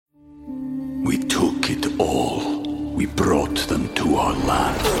We took it all. We brought them to our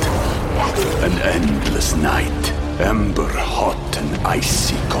land. An endless night, ember hot and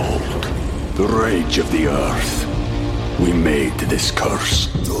icy cold. The rage of the earth. We made this curse.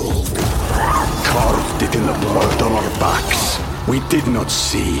 Carved it in the blood on our backs. We did not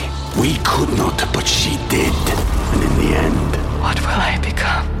see. We could not, but she did. And in the end... What will I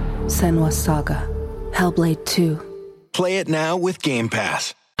become? Senua's Saga. Hellblade 2. Play it now with Game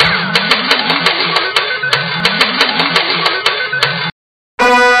Pass.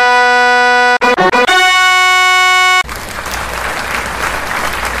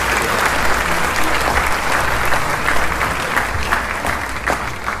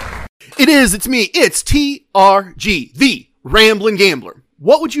 It's me, it's TRG, the Ramblin' Gambler.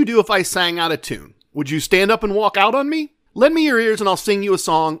 What would you do if I sang out of tune? Would you stand up and walk out on me? Lend me your ears and I'll sing you a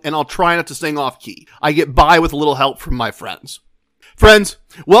song, and I'll try not to sing off key. I get by with a little help from my friends. Friends,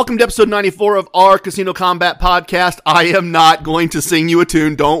 welcome to episode 94 of our Casino Combat podcast. I am not going to sing you a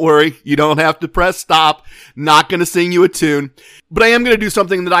tune. Don't worry. You don't have to press stop. Not going to sing you a tune. But I am going to do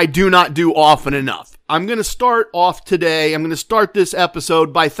something that I do not do often enough. I'm going to start off today. I'm going to start this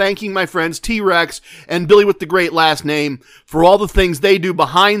episode by thanking my friends T-Rex and Billy with the great last name for all the things they do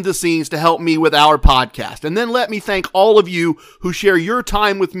behind the scenes to help me with our podcast. And then let me thank all of you who share your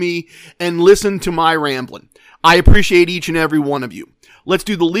time with me and listen to my rambling. I appreciate each and every one of you. Let's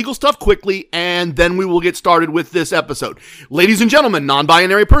do the legal stuff quickly, and then we will get started with this episode. Ladies and gentlemen,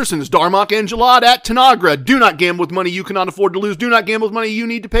 non-binary persons, Darmok and Jalad at Tanagra, do not gamble with money you cannot afford to lose. Do not gamble with money you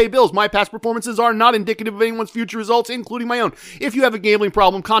need to pay bills. My past performances are not indicative of anyone's future results, including my own. If you have a gambling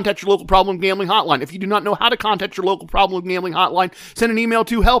problem, contact your local problem gambling hotline. If you do not know how to contact your local problem gambling hotline, send an email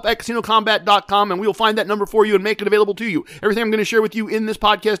to help@casinocombat.com, and we will find that number for you and make it available to you. Everything I'm going to share with you in this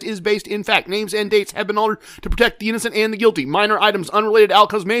podcast is based in fact. Names and dates have been altered to protect the innocent and the guilty. Minor items, unrelated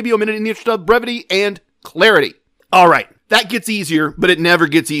outcomes may be omitted in the interest of brevity and clarity. All right, that gets easier, but it never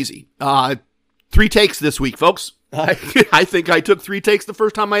gets easy. 3 takes this week, folks. I think I took 3 takes the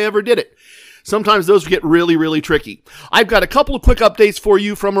first time I ever did it. Sometimes those get really, really tricky. I've got a couple of quick updates for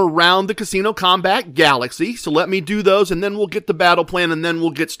you from around the Casino Combat Galaxy, so let me do those, and then we'll get the battle plan, and then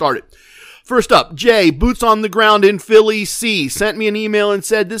we'll get started. First up, Jay, boots on the ground in Philly C, sent me an email and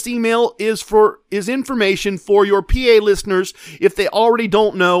said this email is information for your PA listeners if they already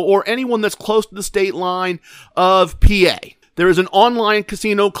don't know, or anyone that's close to the state line of PA. There is an online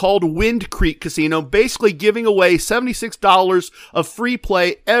casino called Wind Creek Casino, basically giving away $76 of free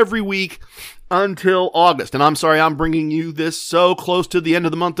play every week until August. And I'm sorry I'm bringing you this so close to the end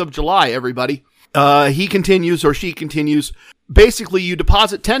of the month of July, everybody. He continues, or she continues. Basically, you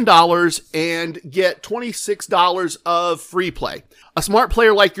deposit $10 and get $26 of free play. A smart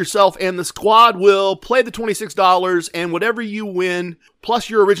player like yourself and the squad will play the $26, and whatever you win, plus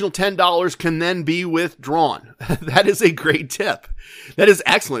your original $10, can then be withdrawn. That is a great tip. That is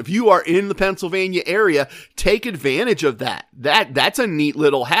excellent. If you are in the Pennsylvania area, take advantage of that. That's a neat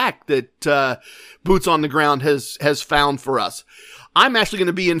little hack that Boots on the Ground has found for us. I'm actually going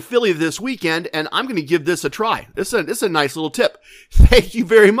to be in Philly this weekend, and I'm going to give this a try. This is a nice little tip. Thank you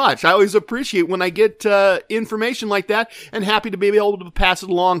very much. I always appreciate when I get information like that, and happy to be able to pass it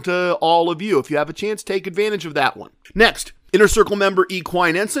along to all of you. If you have a chance, take advantage of that one. Next, Inner Circle member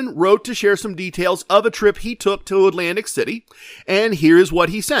Equine Ensign wrote to share some details of a trip he took to Atlantic City, and here's what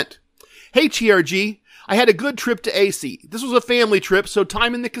he sent. Hey, TRG. I had a good trip to AC. This was a family trip, so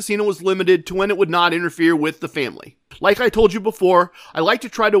time in the casino was limited to when it would not interfere with the family. Like I told you before, I like to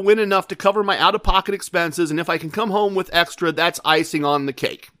try to win enough to cover my out-of-pocket expenses, and if I can come home with extra, that's icing on the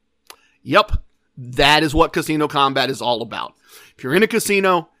cake. Yep, that is what Casino Combat is all about. If you're in a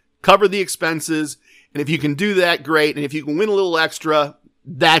casino, cover the expenses, and if you can do that, great, and if you can win a little extra,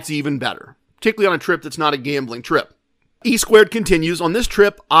 that's even better, particularly on a trip that's not a gambling trip. E Squared continues, on this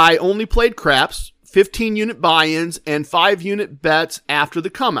trip, I only played craps, 15-unit buy-ins, and 5-unit bets after the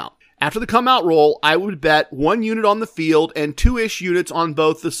come-out. After the come-out roll, I would bet 1 unit on the field and 2-ish units on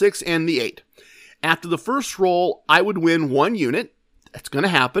both the 6 and the 8. After the first roll, I would win 1 unit. That's going to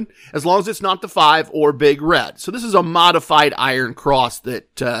happen, as long as it's not the 5 or Big Red. So this is a modified Iron Cross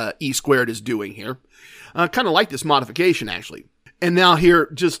that E Squared is doing here. Kind of like this modification, actually. And now here,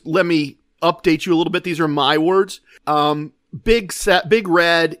 just let me update you a little bit. These are my words. Big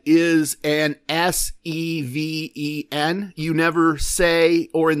Red is an S-E-V-E-N. You never say,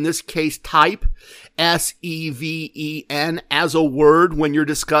 or in this case, type S-E-V-E-N as a word when you're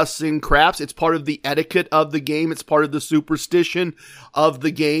discussing craps. It's part of the etiquette of the game. It's part of the superstition of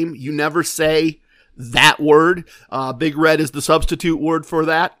the game. You never say that word. Big Red is the substitute word for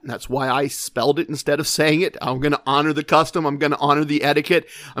that. That's why I spelled it instead of saying it. I'm going to honor the custom. I'm going to honor the etiquette.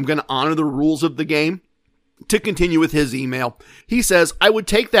 I'm going to honor the rules of the game. To continue with his email, he says, I would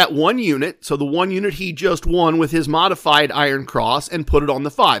take that 1 unit, so the 1 unit he just won with his modified Iron Cross, and put it on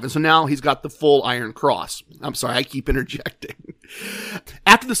the 5. And so now he's got the full Iron Cross. I'm sorry, I keep interjecting.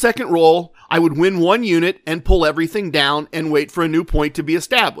 After the second roll, I would win 1 unit and pull everything down and wait for a new point to be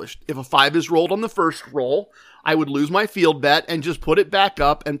established. If a 5 is rolled on the first roll, I would lose my field bet and just put it back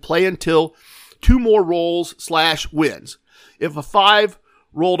up and play until 2 more rolls/wins. If a 5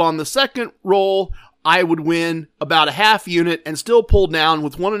 rolled on the second roll, I would win about a half unit and still pull down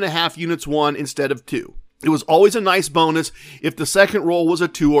with 1.5 units won instead of 2. It was always a nice bonus if the second roll was a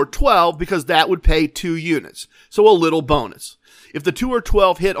 2 or 12 because that would pay 2 units. So a little bonus. If the 2 or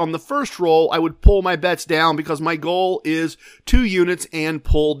 12 hit on the first roll, I would pull my bets down because my goal is 2 units and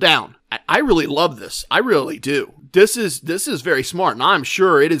pull down. I really love this. I really do. This is very smart, and I'm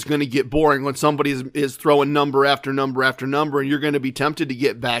sure it is going to get boring when somebody is throwing number after number after number, and you're going to be tempted to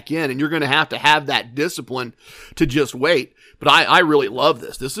get back in, and you're going to have that discipline to just wait. But I really love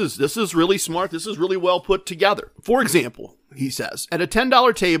this. This is really smart. This is really well put together. For example, he says, at a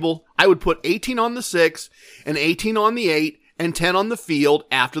 $10 table, I would put 18 on the 6 and 18 on the 8 and 10 on the field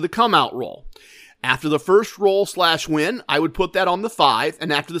after the come out roll. After the first roll/win, I would put that on the 5,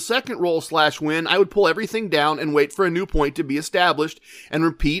 and after the second roll/win, I would pull everything down and wait for a new point to be established and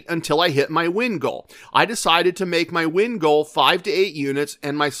repeat until I hit my win goal. I decided to make my win goal 5 to 8 units,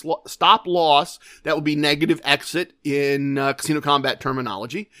 and my stop loss, that would be negative exit in Casino Combat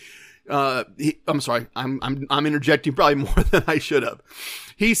terminology. I'm sorry, I'm interjecting probably more than I should have.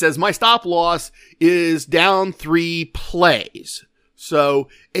 He says, my stop loss is down 3 plays. So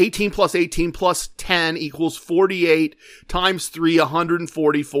 18 plus 18 plus 10 equals 48 times 3,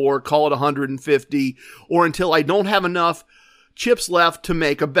 144, call it 150, or until I don't have enough chips left to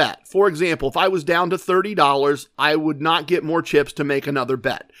make a bet. For example, if I was down to $30, I would not get more chips to make another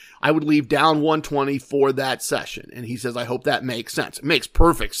bet. I would leave down 120 for that session. And he says, I hope that makes sense. It makes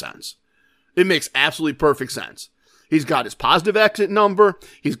perfect sense. It makes absolutely perfect sense. He's got his positive exit number.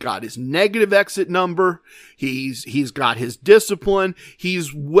 He's got his negative exit number. He's got his discipline.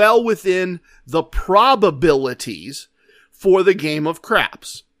 He's well within the probabilities for the game of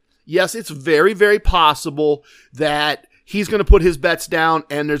craps. Yes, it's very, very possible that he's going to put his bets down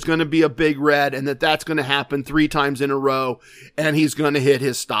and there's going to be a big red and that's going to happen 3 times in a row and he's going to hit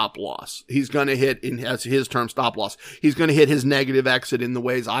his stop loss. He's going to hit, as his term, stop loss. He's going to hit his negative exit in the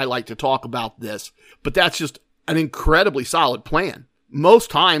ways I like to talk about this. But that's just an incredibly solid plan.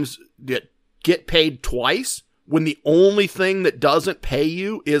 Most times get paid twice when the only thing that doesn't pay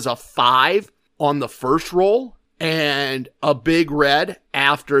you is a 5 on the first roll and a big red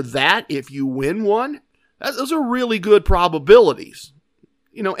after that if you win one. Those are really good probabilities.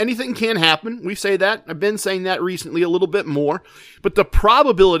 You know, anything can happen. We say that. I've been saying that recently a little bit more. But the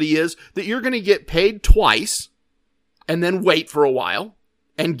probability is that you're going to get paid twice and then wait for a while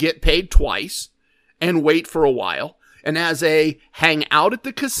and get paid twice and wait for a while. And as a hang out at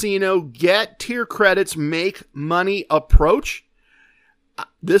the casino, get tier credits, make money approach,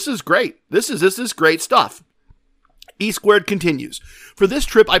 this is great. This is great stuff. E Squared continues. For this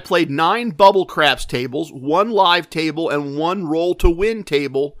trip, I played 9 bubble craps tables, 1 live table, and 1 roll to win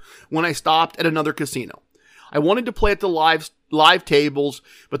table when I stopped at another casino. I wanted to play at the live tables,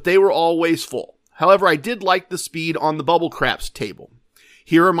 but they were always full. However, I did like the speed on the bubble craps table.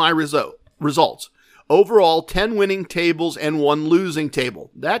 Here are my results. Overall, 10 winning tables and 1 losing table.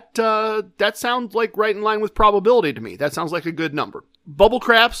 That sounds like right in line with probability to me. That sounds like a good number. Bubble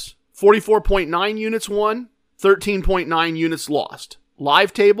craps, 44.9 units won, 13.9 units lost.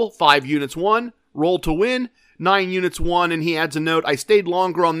 Live table, 5 units won. Roll to win, 9 units won. And he adds a note, I stayed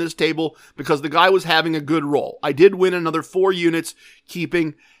longer on this table because the guy was having a good roll. I did win another 4 units,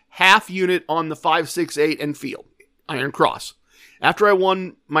 keeping half unit on the 5, 6, 8, and field. Iron Cross. After I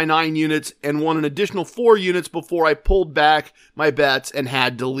won my 9 units and won an additional 4 units before I pulled back my bets and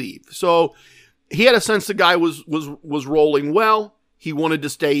had to leave. So he had a sense the guy was rolling well. He wanted to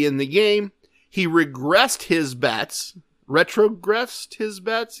stay in the game. He regressed his bets. Retrogressed his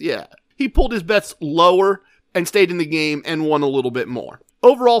bets? Yeah. He pulled his bets lower and stayed in the game and won a little bit more.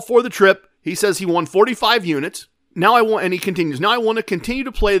 Overall, for the trip, he says he won 45 units. And he continues, now I want to continue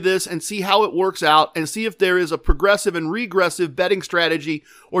to play this and see how it works out and see if there is a progressive and regressive betting strategy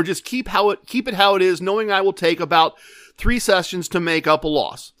or just keep it how it is, knowing I will take about 3 sessions to make up a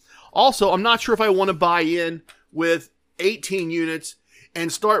loss. Also, I'm not sure if I want to buy in with 18 units and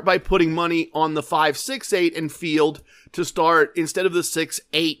start by putting money on the 5, 6, 8 and field to start instead of the 6,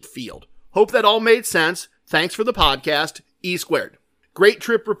 8 field. Hope that all made sense. Thanks for the podcast, E Squared. Great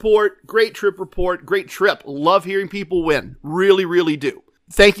trip report, great trip. Love hearing people win. Really, really do.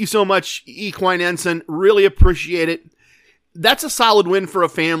 Thank you so much, Equine Ensign. Really appreciate it. That's a solid win for a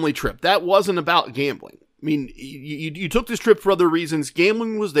family trip. That wasn't about gambling. I mean, you took this trip for other reasons.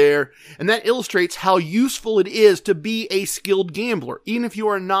 Gambling was there, and that illustrates how useful it is to be a skilled gambler, even if you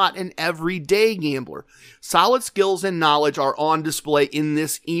are not an everyday gambler. Solid skills and knowledge are on display in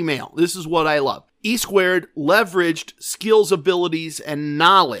this email. This is what I love. E Squared leveraged skills, abilities, and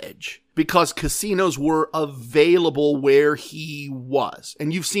knowledge because casinos were available where he was.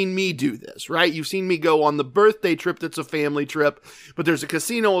 And you've seen me do this, right? You've seen me go on the birthday trip that's a family trip, but there's a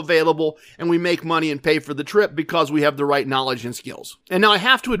casino available and we make money and pay for the trip because we have the right knowledge and skills. And now I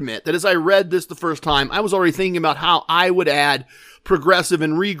have to admit that as I read this the first time, I was already thinking about how I would add progressive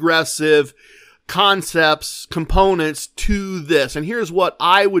and regressive concepts, components to this. And here's what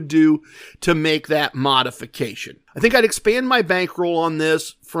I would do to make that modification. I think I'd expand my bankroll on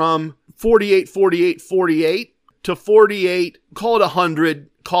this from 48 to 48, call it 100,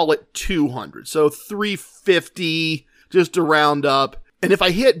 call it 200. So 350 just to round up. And if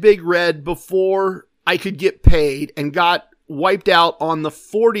I hit Big Red before I could get paid and got wiped out on the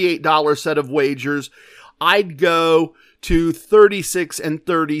 $48 set of wagers, I'd go to 36 and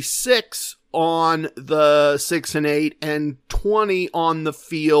 36 on the 6 and 8 and 20 on the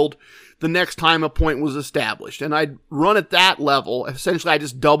field the next time a point was established. And I'd run at that level. Essentially, I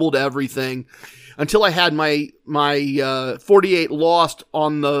just doubled everything until I had my 48 lost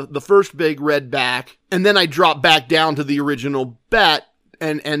on the first Big Red back. And then I dropped back down to the original bet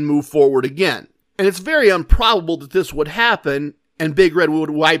and move forward again. And it's very improbable that this would happen and Big Red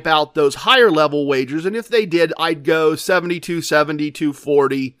would wipe out those higher level wagers. And if they did, I'd go 72, 70,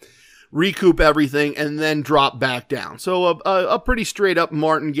 40, recoup everything, and then drop back down. So a pretty straight up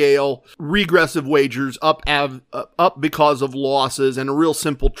martingale, regressive wagers up because of losses, and a real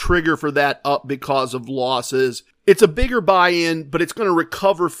simple trigger for that up because of losses. It's a bigger buy-in, but it's going to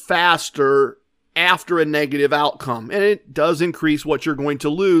recover faster after a negative outcome. And it does increase what you're going to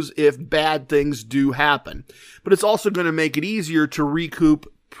lose if bad things do happen. But it's also going to make it easier to recoup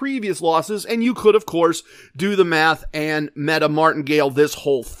previous losses, and you could, of course, do the math and meta martingale this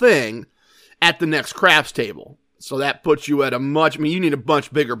whole thing at the next craps table. So that puts you at you need a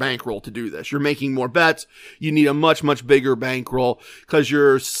much bigger bankroll to do this. You're making more bets. You need a much, much bigger bankroll because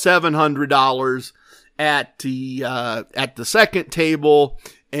you're $700 at the second table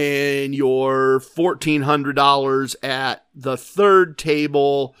and you're $1,400 at the third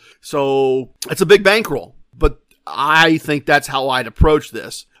table. So it's a big bankroll. But I think that's how I'd approach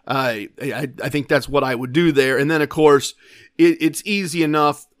this. I think that's what I would do there. And then, of course, it's easy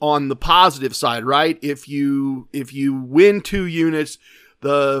enough on the positive side, right? If you win 2 units,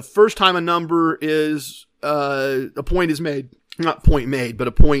 the first time a number is, a point is made, not point made, but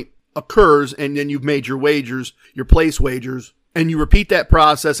a point occurs, and then you've made your wagers, your place wagers, and you repeat that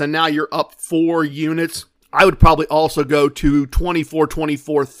process, and now you're up 4 units. I would probably also go to 24,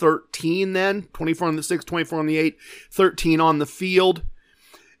 24, 13 then. 24 on the 6, 24 on the 8, 13 on the field.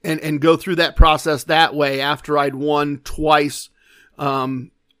 And go through that process that way after I'd won twice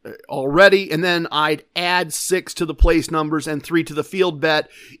already. And then I'd add 6 to the place numbers and 3 to the field bet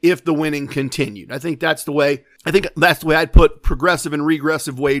if the winning continued. I think that's the way I'd put progressive and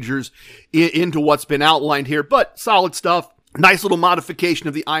regressive wagers into what's been outlined here. But solid stuff. Nice little modification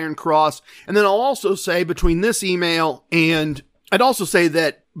of the Iron Cross. And then I'll also say between this email and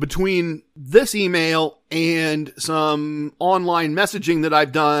some online messaging that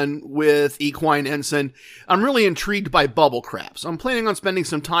I've done with Equine Ensign, I'm really intrigued by bubble craps. I'm planning on spending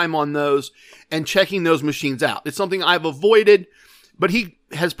some time on those and checking those machines out. It's something I've avoided, but he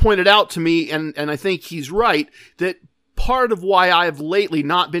has pointed out to me, and I think he's right, that part of why I've lately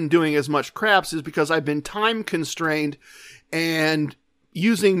not been doing as much craps is because I've been time constrained and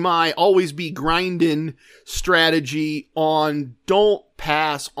using my always be grinding strategy on don't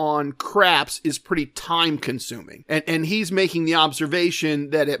pass on craps is pretty time consuming. And he's making the observation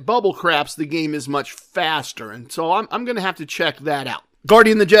that at bubble craps, the game is much faster. And so I'm going to have to check that out.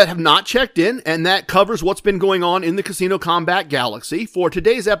 Guardian the Jet have not checked in, and that covers what's been going on in the Casino Combat Galaxy. For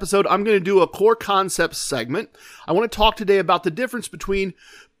today's episode, I'm going to do a core concepts segment. I want to talk today about the difference between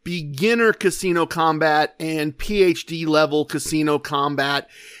beginner casino combat and PhD level casino combat,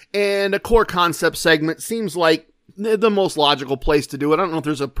 and a core concept segment seems like the most logical place to do it. I don't know if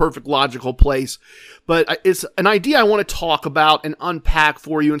there's a perfect logical place, but it's an idea I want to talk about and unpack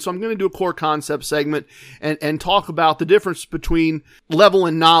for you. And so I'm going to do a core concept segment and talk about the difference between level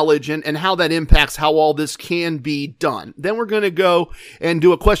and knowledge and how that impacts how all this can be done. Then we're going to go and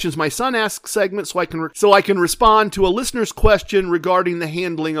do a questions my son asks segment so I can respond to a listener's question regarding the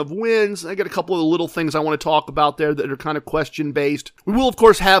handling of wins. I got a couple of little things I want to talk about there that are kind of question based. We will of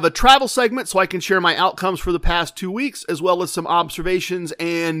course have a travel segment so I can share my outcomes for the past 2 weeks, as well as some observations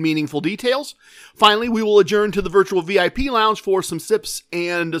and meaningful details. Finally, we will adjourn to the virtual VIP lounge for some sips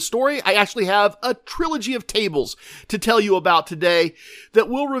and a story. I actually have a trilogy of tables to tell you about today that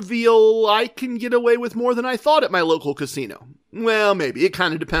will reveal I can get away with more than I thought at my local casino. Well, maybe. It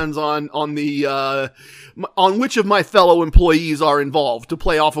kind of depends on which of my fellow employees are involved, to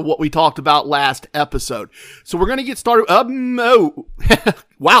play off of what we talked about last episode. So we're going to get started.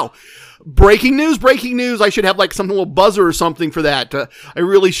 Wow. Breaking news. I should have like some little buzzer or something for that. I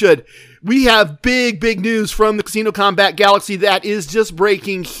really should. We have big news from the Casino Combat Galaxy that is just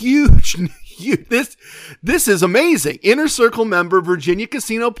breaking huge. This is amazing. Inner Circle member Virginia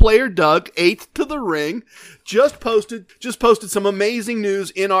Casino player Doug, 8th to the ring, just posted some amazing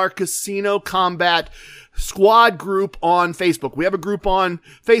news in our Casino Combat Squad group on Facebook. We have a group on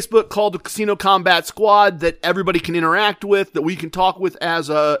Facebook called the Casino Combat Squad that everybody can interact with, that we can talk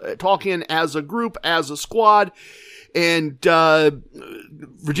in as a group, as a squad. And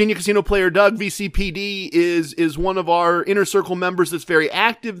Virginia Casino player Doug, VCPD, is one of our Inner Circle members that's very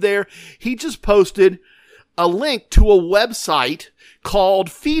active there. He just posted a link to a website called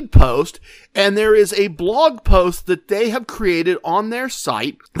FeedPost, and there is a blog post that they have created on their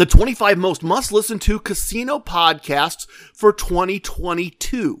site, the 25 most must-listen-to casino podcasts for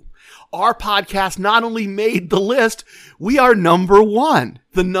 2022. Our podcast not only made the list, we are number one.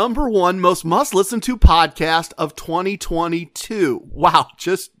 The number one most must-listen-to podcast of 2022. Wow,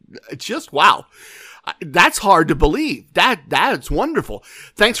 just wow. That's hard to believe. That's wonderful.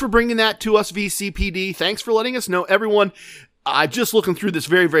 Thanks for bringing that to us, VCPD. Thanks for letting us know. Everyone, just looking through this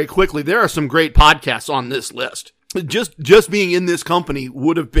very, very quickly, there are some great podcasts on this list. Just being in this company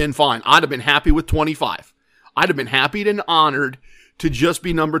would have been fine. I'd have been happy with 25. I'd have been happy and honored to just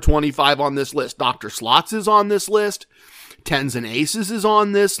be number 25 on this list. Dr. Slots is on this list. Tens and Aces is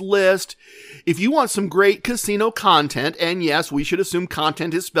on this list. If you want some great casino content, and yes, we should assume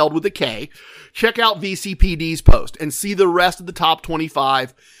content is spelled with a K, check out VCPD's post and see the rest of the top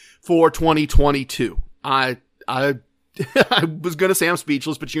 25 for 2022. I was going to say I'm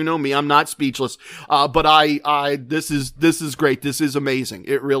speechless, but you know me, I'm not speechless. But this is great. This is amazing.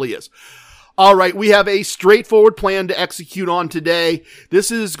 It really is. All right. We have a straightforward plan to execute on today.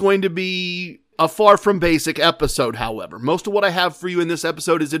 This is going to be a far from basic episode, however. Most of what I have for you in this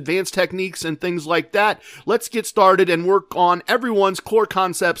episode is advanced techniques and things like that. Let's get started and work on everyone's core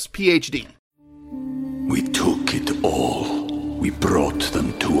concepts PhD. We took it all. We brought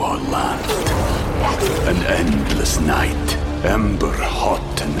them to our land. An endless night, ember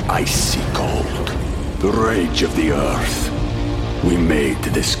hot and icy cold. The rage of the earth. We made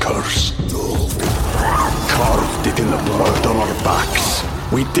this curse. Carved it in the blood on our backs.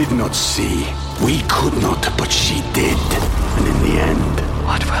 We did not see. We could not, but she did. And in the end...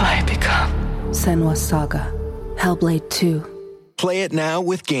 What will I become? Senua's Saga. Hellblade 2. Play it now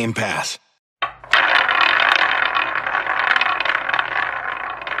with Game Pass.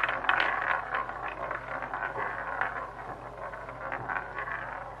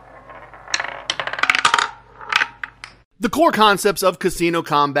 The core concepts of casino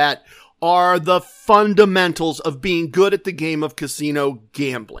combat are the fundamentals of being good at the game of casino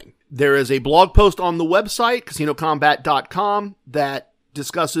gambling. There is a blog post on the website, casinocombat.com, that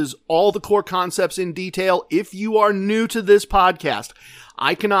discusses all the core concepts in detail. If you are new to this podcast,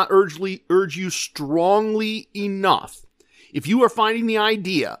 I cannot urge you strongly enough. If you are finding the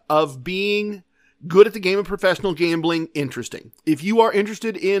idea of being good at the game of professional gambling interesting, if you are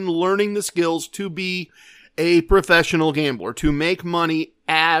interested in learning the skills to be a professional gambler, to make money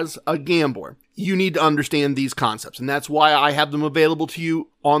as a gambler, you need to understand these concepts. And that's why I have them available to you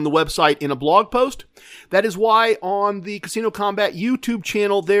on the website in a blog post. That is why on the Casino Combat YouTube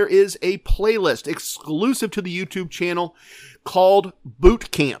channel, there is a playlist exclusive to the YouTube channel called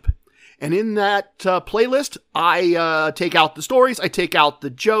Boot Camp. And in that playlist, I take out the stories, I take out the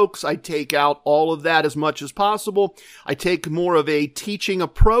jokes, I take out all of that as much as possible. I take more of a teaching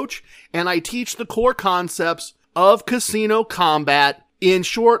approach, and I teach the core concepts of casino combat in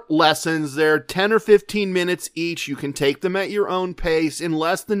short lessons. They're 10 or 15 minutes each. You can take them at your own pace. In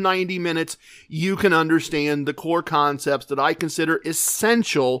less than 90 minutes, you can understand the core concepts that I consider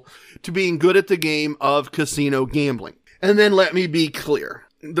essential to being good at the game of casino gambling. And then let me be clear.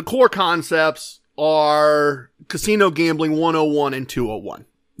 The core concepts are Casino Gambling 101 and 201.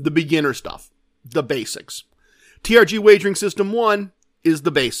 The beginner stuff. The basics. TRG Wagering System 1 is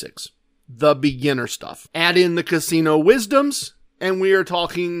the basics. The beginner stuff. Add in the casino wisdoms, and we are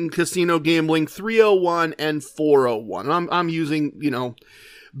talking Casino Gambling 301 and 401. I'm using,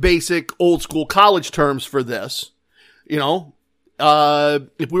 basic old school college terms for this.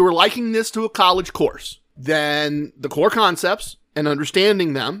 If we were liking this to a college course, then the core concepts and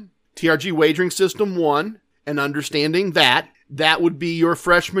understanding them, TRG Wagering System 1 and understanding that would be your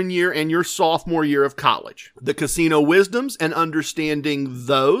freshman year and your sophomore year of college. The casino wisdoms and understanding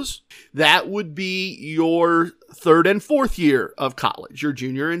those, that would be your third and fourth year of college, your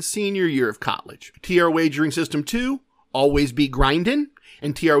junior and senior year of college. TR Wagering System 2, Always Be Grindin',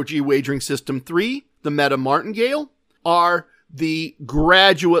 and TRG Wagering System 3, the Meta Martingale, are the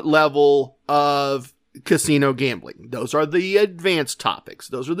graduate level of casino gambling. Those are the advanced topics.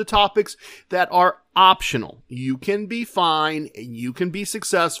 Those are the topics that are optional. You can be fine and you can be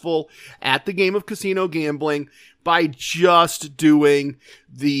successful at the game of casino gambling by just doing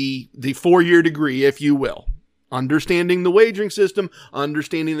the 4-year degree, if you will. Understanding the wagering system,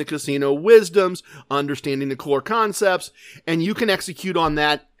 understanding the casino wisdoms, understanding the core concepts, and you can execute on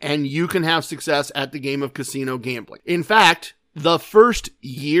that and you can have success at the game of casino gambling. In fact, the first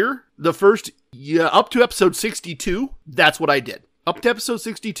year, up to episode 62, that's what I did. Up to episode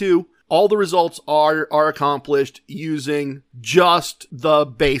 62, all the results are accomplished using just the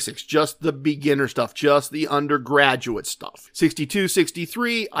basics, just the beginner stuff, just the undergraduate stuff. 62,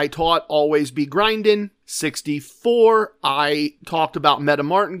 63, I taught Always Be Grindin'. 64, I talked about Meta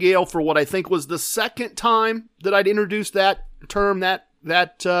Martingale for what I think was the second time that I'd introduced that term, that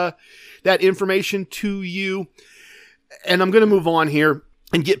information to you. And I'm going to move on here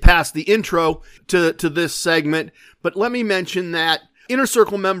and get past the intro to this segment. But let me mention that Inner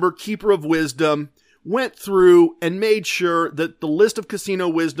Circle member Keeper of Wisdom went through and made sure that the list of casino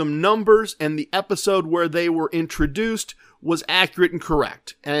wisdom numbers and the episode where they were introduced was accurate and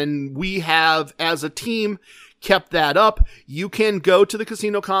correct. And we have, as a team, kept that up. You can go to the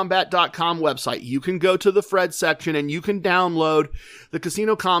CasinoCombat.com website. You can go to the Fred section and you can download the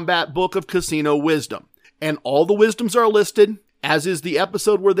Casino Combat Book of Casino Wisdom. And all the wisdoms are listed, as is the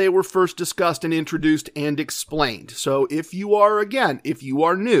episode where they were first discussed and introduced and explained. So if you are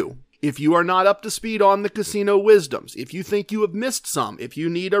new, if you are not up to speed on the casino wisdoms, if you think you have missed some, if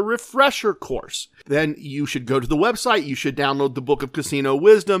you need a refresher course, then you should go to the website, you should download the Book of Casino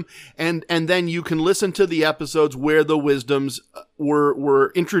Wisdom, and then you can listen to the episodes where the wisdoms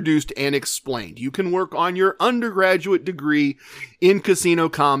were introduced and explained. You can work on your undergraduate degree in casino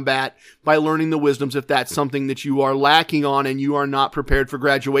combat by learning the wisdoms if that's something that you are lacking on and you are not prepared for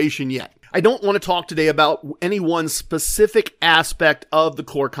graduation yet. I don't want to talk today about any one specific aspect of the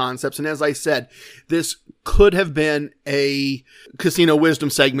core concepts. And as I said, this could have been a casino wisdom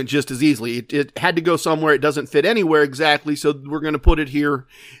segment just as easily. It had to go somewhere. It doesn't fit anywhere exactly. So we're going to put it here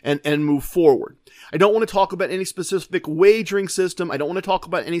and move forward. I don't want to talk about any specific wagering system. I don't want to talk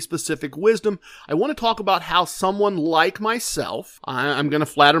about any specific wisdom. I want to talk about how someone like myself, I'm going to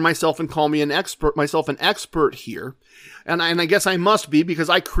flatter myself and call me an expert here. And I guess I must be, because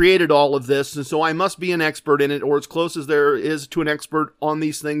I created all of this, and so I must be an expert in it, or as close as there is to an expert on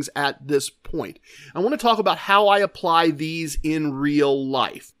these things at this point. I want to talk about how I apply these in real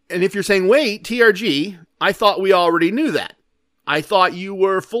life. And if you're saying, wait, TRG, I thought we already knew that. I thought you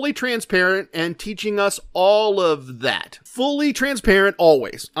were fully transparent and teaching us all of that. Fully transparent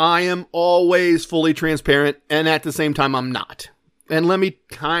always. I am always fully transparent, and at the same time, I'm not. And let me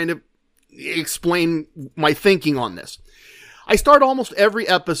kind of explain my thinking on this. I start almost every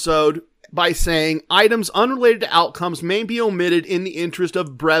episode by saying items unrelated to outcomes may be omitted in the interest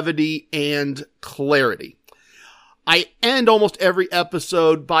of brevity and clarity. I end almost every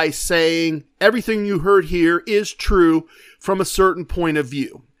episode by saying everything you heard here is true from a certain point of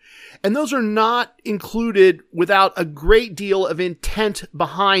view. And those are not included without a great deal of intent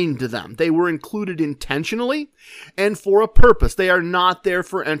behind them. They were included intentionally and for a purpose. They are not there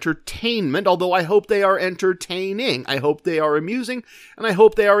for entertainment, although I hope they are entertaining. I hope they are amusing, and I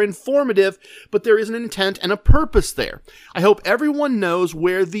hope they are informative, but there is an intent and a purpose there. I hope everyone knows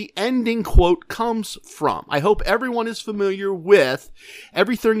where the ending quote comes from. I hope everyone is familiar with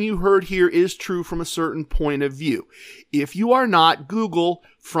everything you heard here is true from a certain point of view. If you are not, Google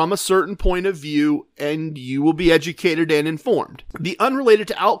from a certain point of view, and you will be educated and informed. The unrelated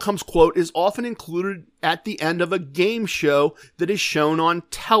to outcomes quote is often included at the end of a game show that is shown on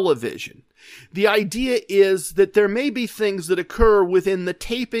television. The idea is that there may be things that occur within the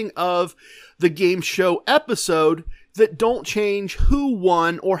taping of the game show episode that don't change who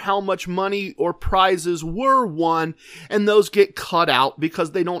won or how much money or prizes were won, and those get cut out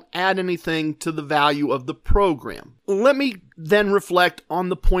because they don't add anything to the value of the program. Let me then reflect on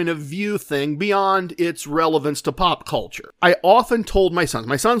the point of view thing beyond its relevance to pop culture. I often told my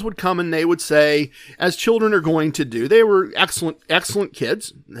sons would come and they would say, as children are going to do, they were excellent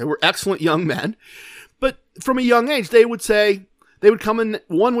kids, they were excellent young men, but from a young age they would come and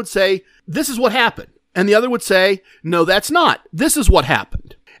one would say, this is what happened. And the other would say, no, that's not. This is what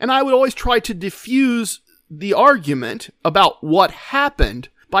happened. And I would always try to diffuse the argument about what happened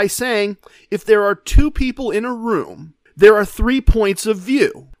by saying, if there are two people in a room, there are 3 points of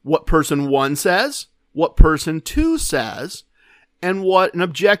view. What person 1 says, what person 2 says, and what an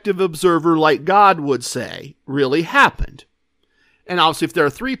objective observer like God would say really happened. And obviously, if there are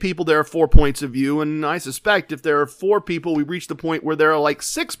 3 people, there are 4 points of view. And I suspect if there are 4 people, we reach the point where there are like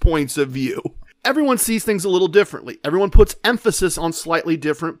 6 points of view. Everyone sees things a little differently. Everyone puts emphasis on slightly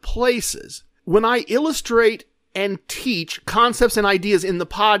different places. When I illustrate and teach concepts and ideas in the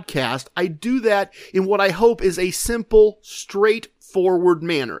podcast, I do that in what I hope is a simple, straightforward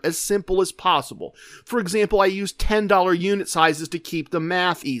manner, as simple as possible. For example, I use $10 unit sizes to keep the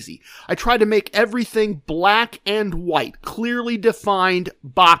math easy. I try to make everything black and white, clearly defined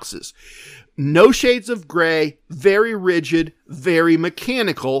boxes. No shades of gray, very rigid, very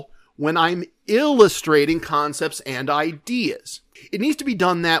mechanical when I'm illustrating concepts and ideas. It needs to be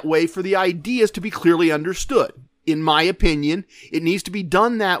done that way for the ideas to be clearly understood. In my opinion, it needs to be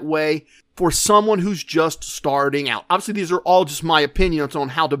done that way for someone who's just starting out. Obviously, these are all just my opinions on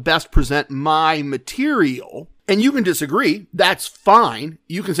how to best present my material. And you can disagree. That's fine.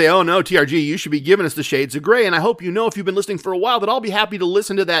 You can say, oh no, TRG, you should be giving us the shades of gray. And I hope you know, if you've been listening for a while, that I'll be happy to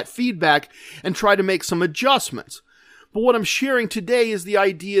listen to that feedback and try to make some adjustments. But what I'm sharing today is the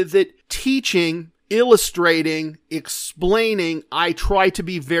idea that teaching, illustrating, explaining, I try to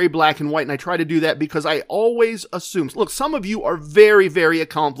be very black and white, and I try to do that because I always assume, look, some of you are very, very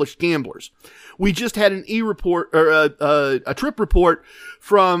accomplished gamblers. We just had an report or a trip report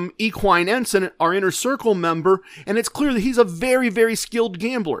from Equine Ensign, our Inner Circle member, and it's clear that he's a very, very skilled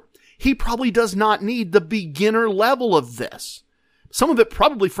gambler. He probably does not need the beginner level of this. Some of it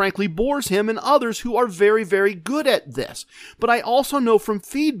probably, frankly, bores him and others who are very, very good at this. But I also know from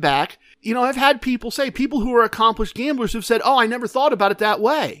feedback, I've had people who are accomplished gamblers who've said, oh, I never thought about it that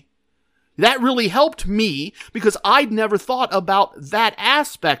way. That really helped me because I'd never thought about that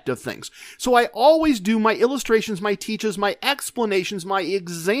aspect of things. So I always do my illustrations, my teaches, my explanations, my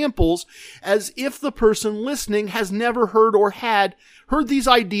examples as if the person listening has never heard these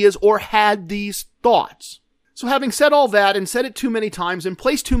ideas or had these thoughts. So having said all that and said it too many times and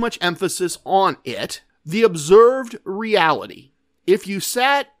placed too much emphasis on it, the observed reality, if you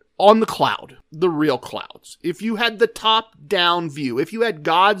sat on the cloud, the real clouds, if you had the top-down view, if you had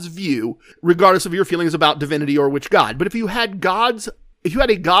God's view, regardless of your feelings about divinity or which God, but if you had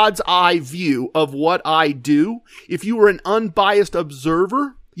a God's eye view of what I do, if you were an unbiased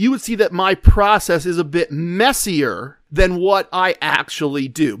observer, you would see that my process is a bit messier than what I actually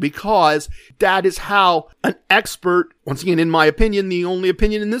do, because that is how an expert, once again, in my opinion, the only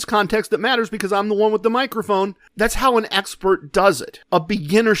opinion in this context that matters because I'm the one with the microphone, that's how an expert does it. A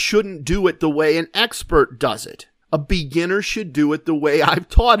beginner shouldn't do it the way an expert does it. A beginner should do it the way I've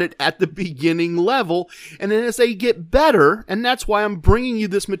taught it at the beginning level, and then as they get better, and that's why I'm bringing you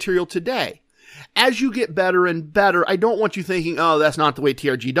this material today. As you get better and better, I don't want you thinking, oh, that's not the way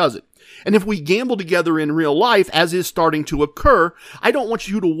TRG does it. And if we gamble together in real life, as is starting to occur, I don't want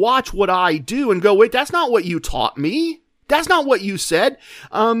you to watch what I do and go, wait, that's not what you taught me. That's not what you said.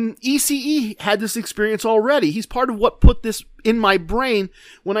 ECE had this experience already. He's part of what put this in my brain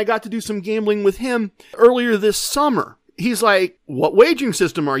when I got to do some gambling with him earlier this summer. He's like, what wagering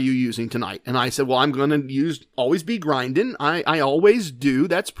system are you using tonight? And I said, well, I'm going to always be grinding. I always do.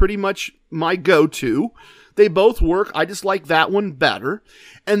 That's pretty much my go-to. They both work. I just like that one better.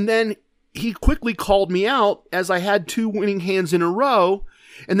 And then he quickly called me out as I had 2 winning hands in a row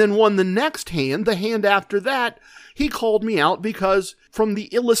and then won the next hand. The hand after that, he called me out because from the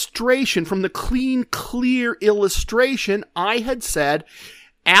illustration, from the clean, clear illustration, I had said,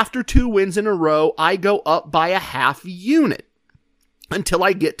 after 2 wins in a row, I go up by a half unit until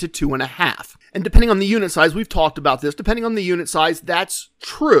I get to 2.5. And depending on the unit size, we've talked about this, depending on the unit size, that's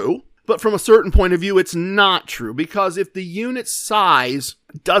true. But from a certain point of view, it's not true, because if the unit size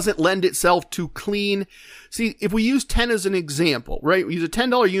doesn't lend itself to clean. See, if we use 10 as an example, right? We use a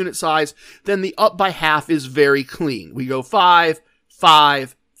 $10 unit size, then the up by half is very clean. We go 5,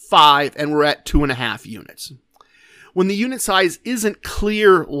 5, 5, and we're at 2.5 units. When the unit size isn't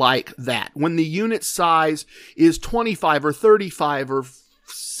clear like that, when the unit size is 25 or 35 or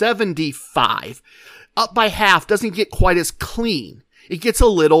 75, up by half doesn't get quite as clean. It gets a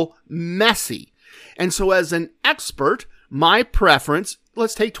little messy. And so as an expert, my preference,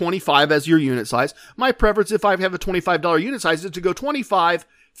 let's take 25 as your unit size. My preference, if I have a $25 unit size, is to go 25,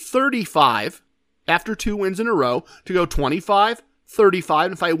 35 after 2 wins in a row, to go 25, 35.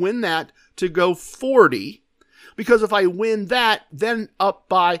 And if I win that, to go 40. Because if I win that, then up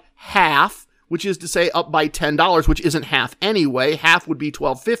by half, which is to say up by $10, which isn't half anyway. Half would be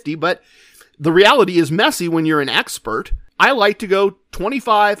 $12.50, but the reality is messy when you're an expert. I like to go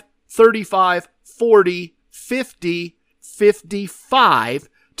 25, 35, 40, 50, 55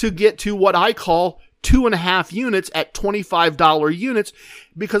 to get to what I call 2.5 units at $25 units,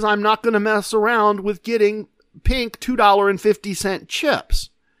 because I'm not going to mess around with getting pink $2.50 chips.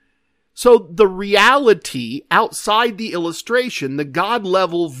 So the reality outside the illustration, the God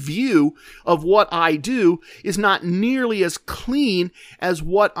level view of what I do, is not nearly as clean as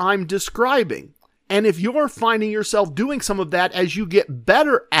what I'm describing. And if you're finding yourself doing some of that as you get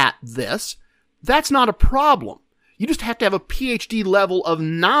better at this, that's not a problem. You just have to have a PhD level of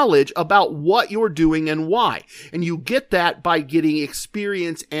knowledge about what you're doing and why. And you get that by getting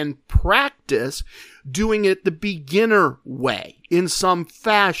experience and practice doing it the beginner way in some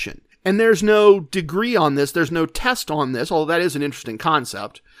fashion. And there's no degree on this, there's no test on this, although that is an interesting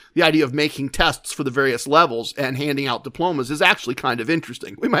concept. The idea of making tests for the various levels and handing out diplomas is actually kind of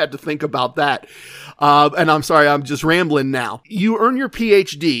interesting. We might have to think about that. And I'm sorry, I'm just rambling now. You earn your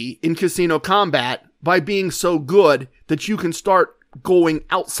PhD in Casino Combat by being so good that you can start going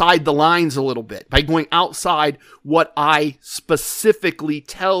outside the lines a little bit, by going outside what I specifically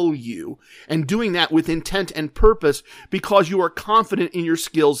tell you, and doing that with intent and purpose because you are confident in your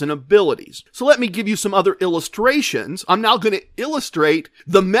skills and abilities. So let me give you some other illustrations. I'm now going to illustrate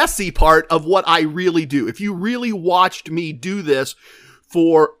the messy part of what I really do. If you really watched me do this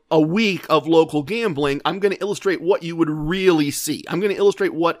for a week of local gambling, I'm going to illustrate what you would really see. I'm going to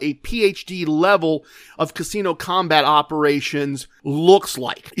illustrate what a PhD level of casino combat operations looks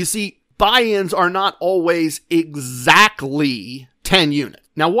like. You see, buy-ins are not always exactly 10 units.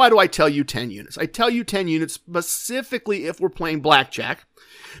 Now, why do I tell you 10 units? I tell you 10 units specifically if we're playing blackjack,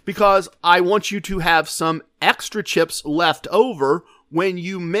 because I want you to have some extra chips left over when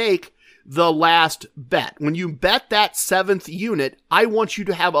you make the last bet. When you bet that 7th unit, I want you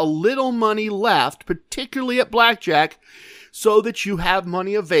to have a little money left, particularly at blackjack, so that you have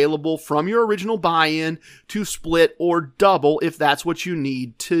money available from your original buy-in to split or double if that's what you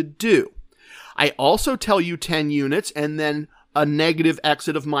need to do. I also tell you 10 units and then a negative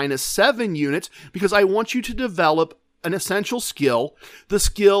exit of -7 units because I want you to develop an essential skill, the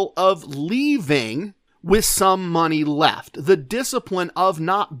skill of leaving with some money left. The discipline of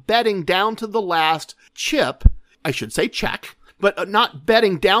not betting down to the last chip, I should say check, but not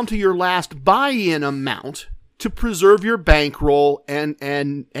betting down to your last buy-in amount to preserve your bankroll and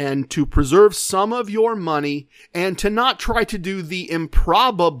to preserve some of your money and to not try to do the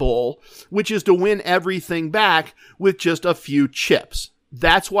improbable, which is to win everything back with just a few chips.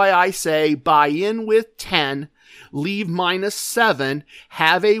 That's why I say buy in with 10, leave -7,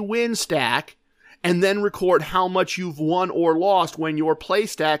 have a win stack, and then record how much you've won or lost when your play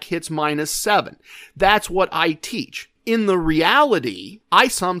stack hits -7. That's what I teach. In the reality, I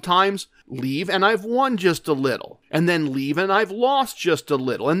sometimes leave and I've won just a little, and then leave and I've lost just a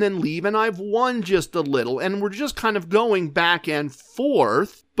little, and then leave and I've won just a little, and we're just kind of going back and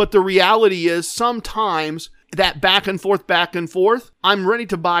forth. But the reality is sometimes that back and forth, I'm ready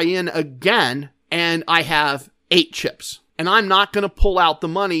to buy in again, and I have 8 chips. And I'm not going to pull out the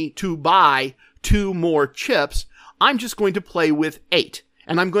money to buy 2 more chips. I'm just going to play with 8.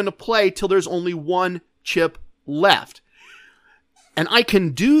 And I'm going to play till there's only 1 chip left. And I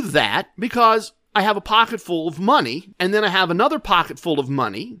can do that because I have a pocket full of money, and then I have another pocket full of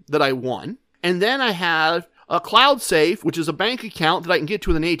money that I won, and then I have a cloud safe, which is a bank account that I can get to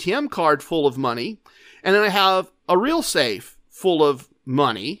with an ATM card full of money, and then I have a real safe full of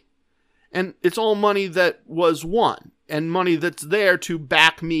money, and it's all money that was won, and money that's there to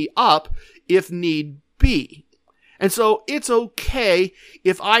back me up if need be. And so it's okay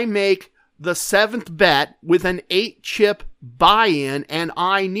if I make the 7th bet with an 8-chip buy-in and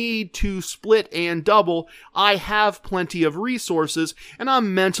I need to split and double, I have plenty of resources and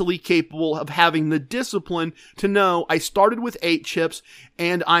I'm mentally capable of having the discipline to know I started with 8 chips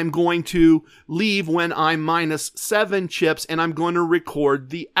and I'm going to leave when I'm minus 7 chips and I'm going to record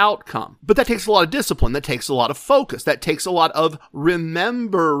the outcome. But that takes a lot of discipline. That takes a lot of focus. That takes a lot of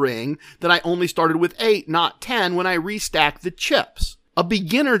remembering that I only started with 8, not 10 when I restack the chips. A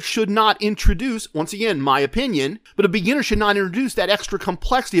beginner should not introduce, once again, my opinion, but a beginner should not introduce that extra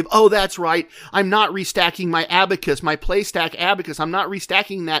complexity of, oh, that's right, I'm not restacking my abacus, my playstack abacus. I'm not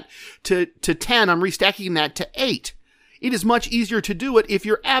restacking that to 10. I'm restacking that to 8. It is much easier to do it if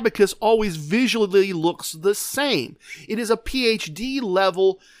your abacus always visually looks the same. It is a PhD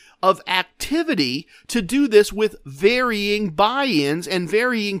level of activity to do this with varying buy-ins and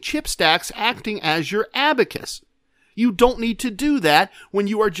varying chip stacks acting as your abacus. You don't need to do that when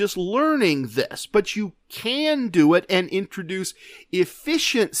you are just learning this, but you can do it and introduce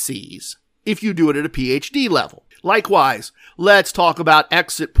efficiencies if you do it at a PhD level. Likewise, let's talk about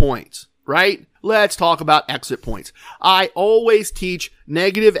exit points, right? Let's talk about exit points. I always teach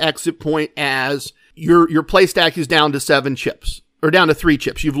negative exit point as your play stack is down to 7 chips, or down to 3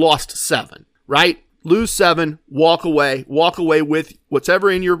 chips. You've lost 7, right? Lose 7, walk away with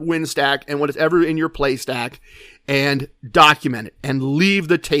whatever in your win stack and whatever in your play stack, and document it and leave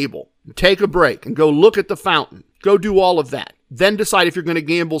the table. Take a break and go look at the fountain. Go do all of that. Then decide if you're going to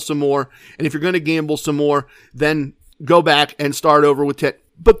gamble some more. And if you're going to gamble some more, then go back and start over with 10.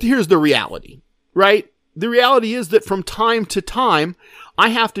 But here's the reality, right? The reality is that from time to time, I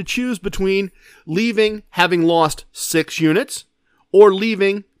have to choose between leaving having lost 6 units or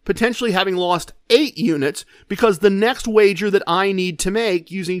leaving potentially having lost 8 units, because the next wager that I need to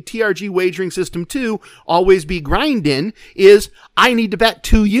make using TRG Wagering System 2, Always Be Grindin', is I need to bet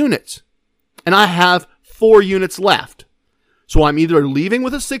 2 units. And I have 4 units left. So I'm either leaving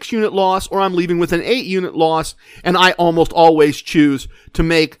with a 6-unit loss or I'm leaving with an 8-unit loss, and I almost always choose to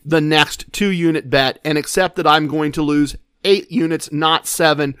make the next 2-unit bet and accept that I'm going to lose 8 units, not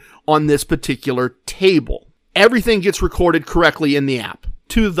 7, on this particular table. Everything gets recorded correctly in the app,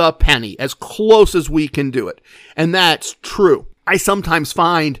 to the penny, as close as we can do it. And that's true. I sometimes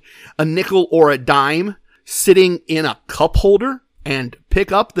find a nickel or a dime sitting in a cup holder and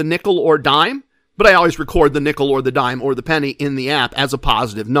pick up the nickel or dime, but I always record the nickel or the dime or the penny in the app as a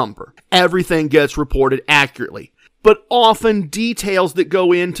positive number. Everything gets reported accurately. But often details that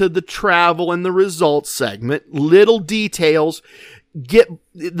go into the travel and the results segment, little details,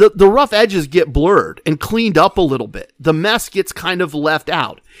 the rough edges get blurred and cleaned up a little bit. The mess gets kind of left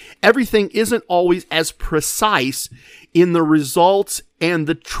out. Everything isn't always as precise in the results and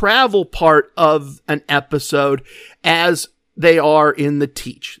the travel part of an episode as they are in the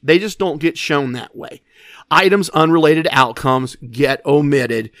teach. They just don't get shown that way. Items unrelated to outcomes get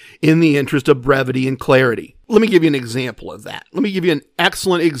omitted in the interest of brevity and clarity. Let me give you an example of that. Let me give you an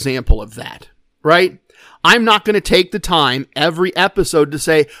excellent example of that, right? I'm not going to take the time every episode to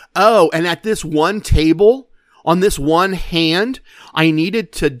say, oh, and at this one table, on this one hand, I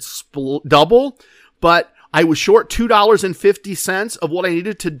needed to double, but I was short $2.50 of what I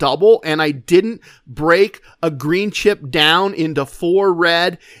needed to double, and I didn't break a green chip down into 4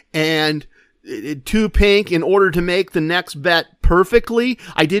 red and 2 pink in order to make the next bet perfectly.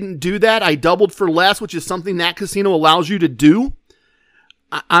 I didn't do that. I doubled for less, which is something that casino allows you to do.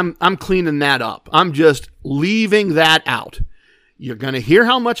 I'm cleaning that up. I'm just leaving that out. You're going to hear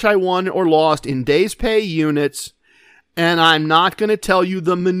how much I won or lost in days pay units, and I'm not going to tell you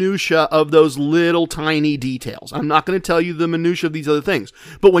the minutia of those little tiny details. I'm not going to tell you the minutia of these other things.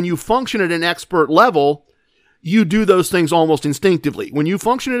 But when you function at an expert level, you do those things almost instinctively. When you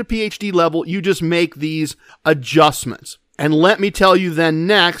function at a PhD level, you just make these adjustments. And let me tell you then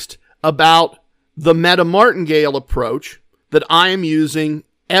next about the Meta Martingale approach that I am using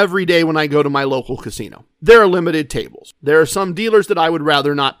every day when I go to my local casino. There are limited tables. There are some dealers that I would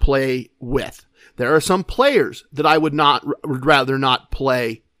rather not play with. There are some players that I would rather not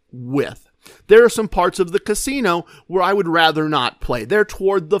play with. There are some parts of the casino where I would rather not play. They're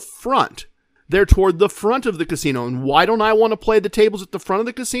toward the front. They're toward the front of the casino. And why don't I want to play the tables at the front of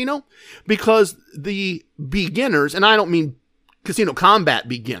the casino? Because the beginners, and I don't mean casino combat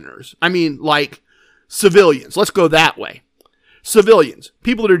beginners, I mean like civilians. Let's go that way. Civilians,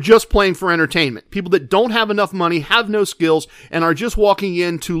 people that are just playing for entertainment, people that don't have enough money, have no skills, and are just walking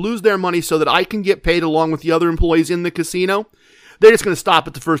in to lose their money so that I can get paid along with the other employees in the casino. They're just going to stop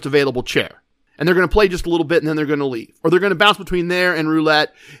at the first available chair. And they're going to play just a little bit and then they're going to leave. Or they're going to bounce between there and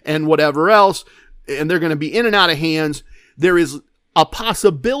roulette and whatever else. And they're going to be in and out of hands. There is a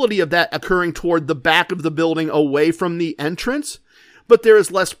possibility of that occurring toward the back of the building away from the entrance, but there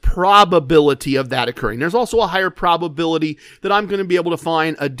is less probability of that occurring. There's also a higher probability that I'm going to be able to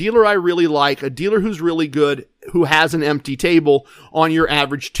find a dealer I really like, a dealer who's really good, who has an empty table on your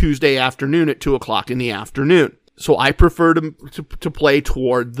average Tuesday afternoon at 2 o'clock in the afternoon. So I prefer to play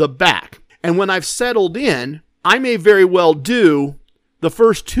toward the back. And when I've settled in, I may very well do the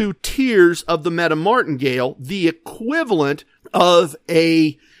first 2 tiers of the Meta Martingale, the equivalent of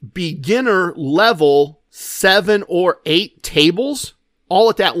a beginner level 7 or 8 tables, all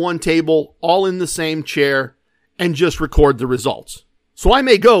at that one table, all in the same chair, and just record the results. So I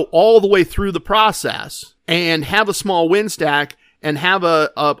may go all the way through the process and have a small win stack and have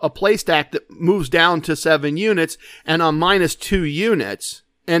a play stack that moves down to 7 units, and I'm minus 2 units,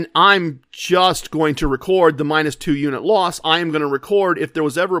 and I'm just going to record the minus 2 unit loss. I am going to record if there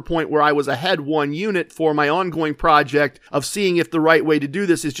was ever a point where I was ahead 1 unit for my ongoing project of seeing if the right way to do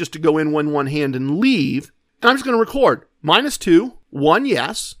this is just to go in one hand and leave. And I'm just going to record minus 2, 1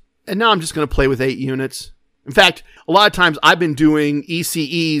 yes, and now I'm just going to play with 8 units. In fact, a lot of times I've been doing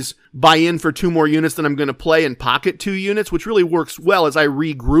ECEs, buy in for 2 more units than I'm going to play and pocket 2 units, which really works well as I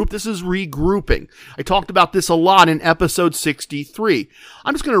regroup. This is regrouping. I talked about this a lot in episode 63.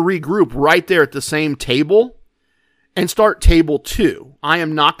 I'm just going to regroup right there at the same table and start table 2. I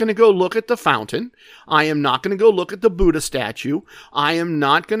am not going to go look at the fountain. I am not going to go look at the Buddha statue. I am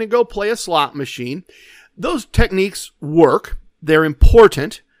not going to go play a slot machine. Those techniques work. They're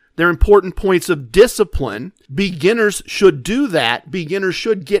important. They're important points of discipline. Beginners should do that. Beginners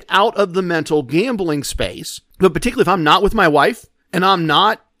should get out of the mental gambling space. But particularly if I'm not with my wife and I'm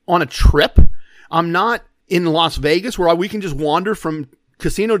not on a trip, I'm not in Las Vegas where we can just wander from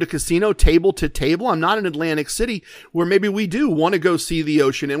casino to casino, table to table. I'm not in Atlantic City where maybe we do want to go see the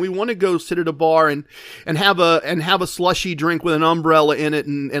ocean and we want to go sit at a bar and have a slushy drink with an umbrella in it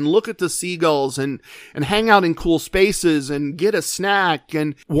and look at the seagulls and hang out in cool spaces and get a snack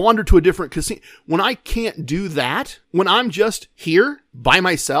and wander to a different casino. When I can't do that, when I'm just here by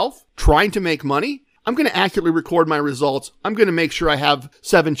myself trying to make money, I'm going to accurately record my results. I'm going to make sure I have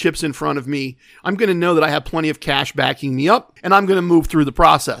 7 chips in front of me. I'm going to know that I have plenty of cash backing me up, and I'm going to move through the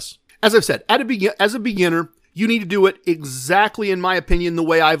process. As I've said, as a beginner, you need to do it exactly, in my opinion, the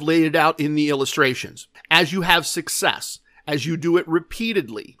way I've laid it out in the illustrations. As you have success, as you do it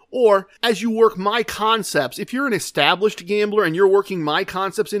repeatedly, or as you work my concepts. If you're an established gambler and you're working my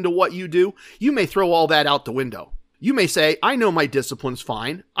concepts into what you do, you may throw all that out the window. You may say, I know my discipline's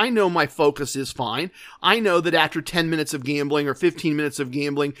fine. I know my focus is fine. I know that after 10 minutes of gambling or 15 minutes of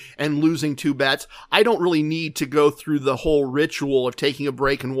gambling and losing 2 bets, I don't really need to go through the whole ritual of taking a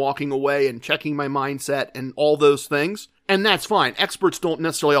break and walking away and checking my mindset and all those things. And that's fine. Experts don't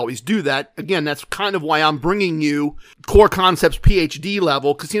necessarily always do that. Again, that's kind of why I'm bringing you Core Concepts PhD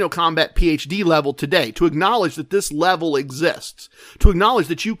level, Casino Combat PhD level today, to acknowledge that this level exists, to acknowledge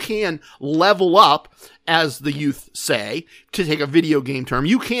that you can level up, as the youth say, to take a video game term.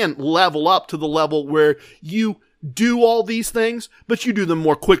 You can level up to the level where you do all these things, but you do them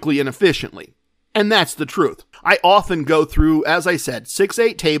more quickly and efficiently. And that's the truth. I often go through, as I said,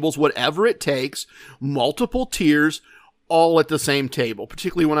 6-8 tables, whatever it takes, multiple tiers, all at the same table,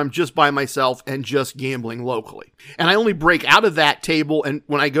 particularly when I'm just by myself and just gambling locally. And I only break out of that table and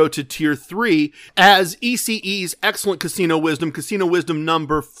when I go to tier 3, as ECE's Excellent Casino Wisdom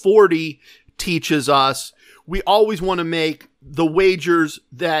number 40 teaches us, we always want to make the wagers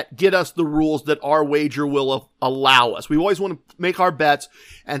that get us the rules that our wager will allow us. We always want to make our bets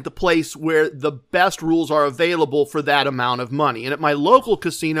at the place where the best rules are available for that amount of money. And at my local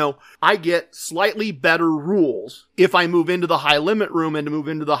casino, I get slightly better rules. If I move into the high limit room, and to move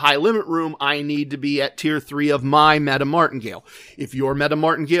into the high limit room, I need to be at tier 3 of my Meta Martingale. If your Meta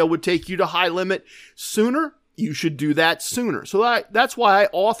Martingale would take you to high limit sooner, you should do that sooner. So that's why I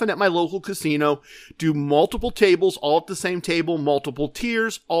often at my local casino do multiple tables, all at the same table, multiple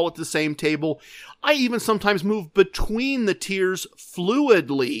tiers, all at the same table. I even sometimes move between the tiers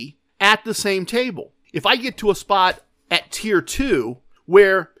fluidly at the same table. If I get to a spot at tier 2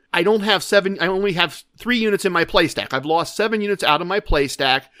 where I don't have 7, I only have 3 units in my play stack. I've lost 7 units out of my play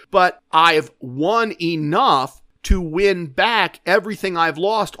stack, but I've won enough to win back everything I've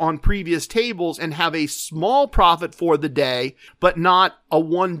lost on previous tables and have a small profit for the day, but not a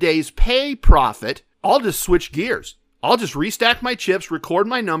 1 day's pay profit, I'll just switch gears. I'll just restack my chips, record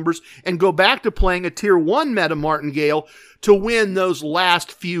my numbers, and go back to playing a tier 1 Meta Martingale to win those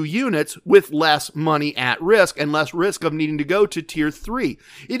last few units with less money at risk and less risk of needing to go to tier 3.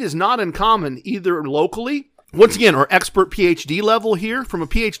 It is not uncommon either locally, once again, our expert PhD level here, from a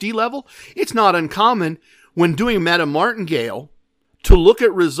PhD level, it's not uncommon when doing Meta Martingale to look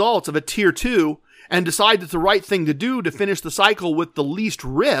at results of a tier 2 and decide that the right thing to do to finish the cycle with the least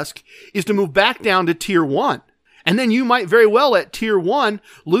risk is to move back down to tier 1. And then you might very well at tier 1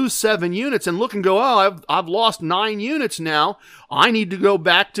 lose 7 units and look and go, oh, I've lost 9 units now. I need to go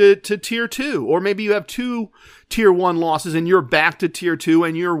back to tier 2. Or maybe you have 2 tier 1 losses and you're back to tier 2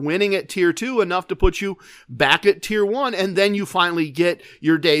 and you're winning at tier 2 enough to put you back at tier 1. And then you finally get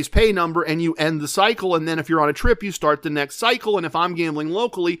your day's pay number and you end the cycle. And then if you're on a trip, you start the next cycle. And if I'm gambling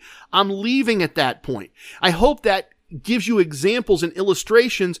locally, I'm leaving at that point. I hope that gives you examples and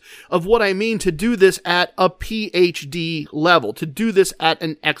illustrations of what I mean to do this at a PhD level, to do this at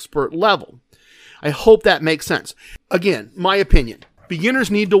an expert level. I hope that makes sense. Again, my opinion, beginners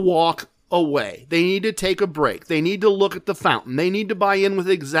need to walk away. They need to take a break. They need to look at the fountain. They need to buy in with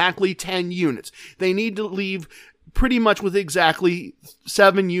exactly 10 units. They need to leave pretty much with exactly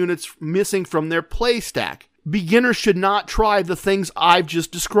 7 units missing from their play stack. Beginners should not try the things I've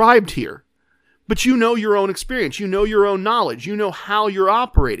just described here. But you know your own experience. You know your own knowledge. You know how you're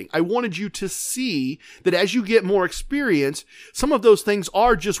operating. I wanted you to see that as you get more experience, some of those things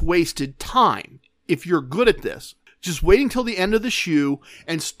are just wasted time. If you're good at this, just waiting till the end of the shoe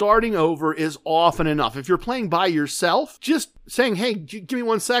and starting over is often enough. If you're playing by yourself, just saying, hey, give me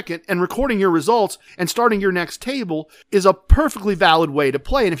 1 second and recording your results and starting your next table is a perfectly valid way to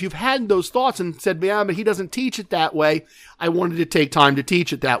play. And if you've had those thoughts and said, yeah, but he doesn't teach it that way, I wanted to take time to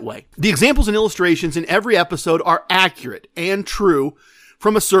teach it that way. The examples and illustrations in every episode are accurate and true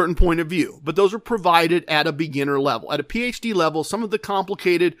from a certain point of view, but those are provided at a beginner level. At a PhD level, some of the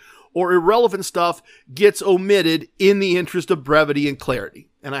complicated or irrelevant stuff gets omitted in the interest of brevity and clarity.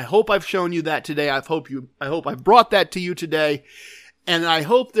 And I hope I've shown you that today. I hope I've brought that to you today. And I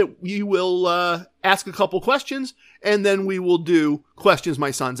hope that you will ask a couple questions, and then we will do questions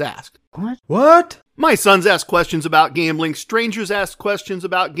my sons ask. What? My sons ask questions about gambling. Strangers ask questions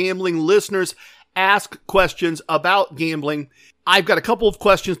about gambling. Listeners ask questions about gambling. I've got a couple of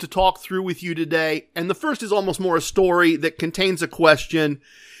questions to talk through with you today. And the first is almost more a story that contains a question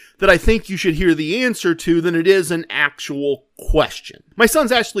that I think you should hear the answer to than it is an actual question. My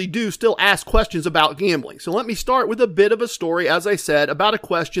sons actually do still ask questions about gambling. So let me start with a bit of a story, as I said, about a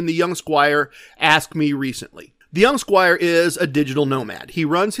question the young squire asked me recently. The young squire is a digital nomad. He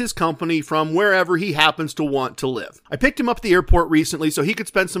runs his company from wherever he happens to want to live. I picked him up at the airport recently so he could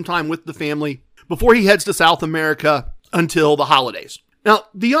spend some time with the family before he heads to South America until the holidays. Now,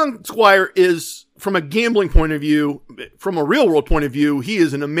 the young squire is, from a gambling point of view, from a real world point of view, he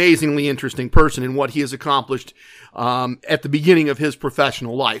is an amazingly interesting person in what he has accomplished at the beginning of his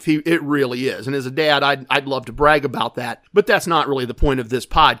professional life. It really is. And as a dad, I'd love to brag about that, but that's not really the point of this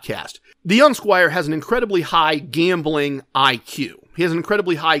podcast. The young squire has an incredibly high gambling IQ. He has an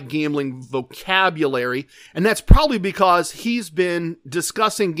incredibly high gambling vocabulary, and that's probably because he's been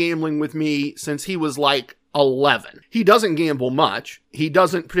discussing gambling with me since he was like 11. He doesn't gamble much. He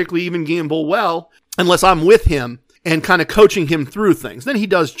doesn't particularly even gamble well unless I'm with him and kind of coaching him through things. Then he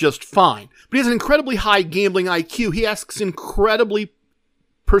does just fine. But he has an incredibly high gambling IQ. He asks incredibly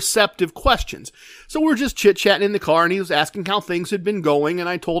perceptive questions. So we're just chit-chatting in the car, and he was asking how things had been going, and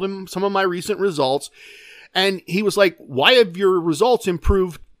I told him some of my recent results. And he was like, why have your results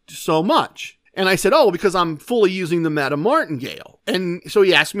improved so much? And I said, oh, because I'm fully using the Meta Martingale. And so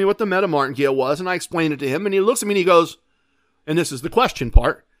he asked me what the Meta Martingale was, and I explained it to him, and he looks at me and he goes, and this is the question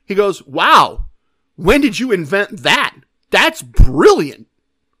part, he goes, wow, when did you invent that? That's brilliant.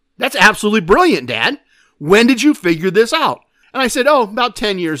 That's absolutely brilliant, Dad. When did you figure this out? And I said, oh, about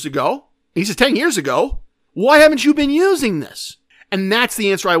 10 years ago. He says, 10 years ago? Why haven't you been using this? And that's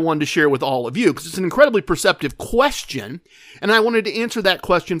the answer I wanted to share with all of you, because it's an incredibly perceptive question, and I wanted to answer that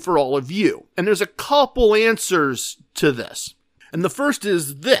question for all of you. And there's a couple answers to this. And the first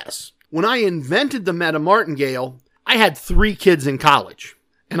is this. When I invented the Meta Martingale, I had 3 kids in college,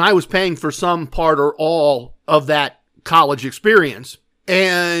 and I was paying for some part or all of that college experience,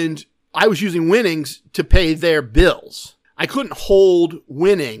 and I was using winnings to pay their bills. I couldn't hold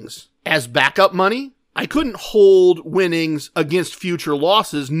winnings as backup money. I couldn't hold winnings against future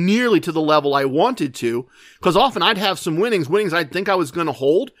losses nearly to the level I wanted to, because often I'd have some winnings I'd think I was going to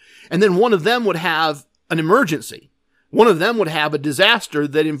hold, and then one of them would have an emergency. One of them would have a disaster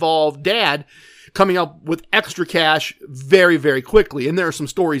that involved Dad coming up with extra cash very, very quickly. And there are some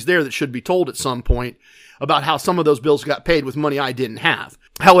stories there that should be told at some point about how some of those bills got paid with money I didn't have.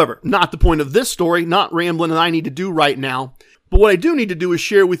 However, not the point of this story, not Ramblin' and I need to do right now. But what I do need to do is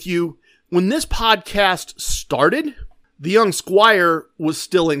share with you, when this podcast started, the young squire was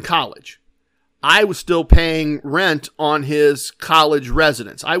still in college. I was still paying rent on his college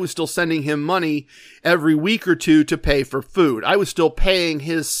residence. I was still sending him money every week or two to pay for food. I was still paying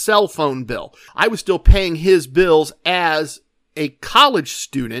his cell phone bill. I was still paying his bills as a college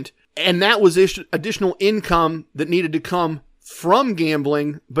student. And that was additional income that needed to come from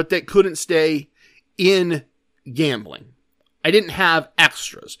gambling, but that couldn't stay in gambling. I didn't have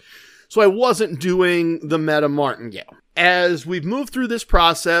extras. So I wasn't doing the Meta Martingale. As we've moved through this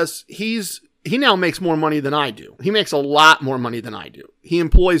process, he now makes more money than I do. He makes a lot more money than I do. He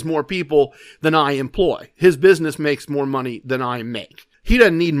employs more people than I employ. His business makes more money than I make. He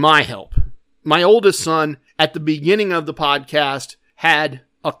doesn't need my help. My oldest son, at the beginning of the podcast, had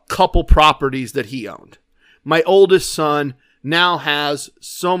a couple properties that he owned. My oldest son now has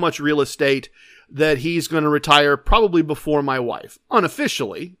so much real estate that he's going to retire probably before my wife.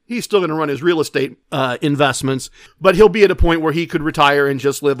 Unofficially, he's still going to run his real estate investments, but he'll be at a point where he could retire and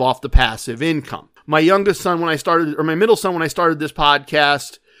just live off the passive income. My youngest son, my middle son, when I started this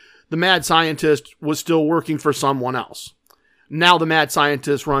podcast, the mad scientist was still working for someone else. Now the mad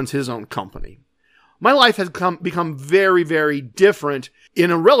scientist runs his own company. My life has become very, very different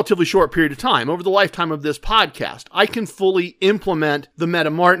in a relatively short period of time. Over the lifetime of this podcast, I can fully implement the Meta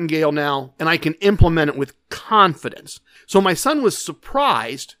Martingale now, and I can implement it with confidence. So my son was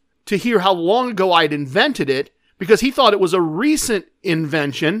surprised to hear how long ago I'd invented it, because he thought it was a recent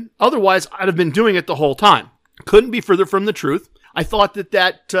invention. Otherwise, I'd have been doing it the whole time. Couldn't be further from the truth. I thought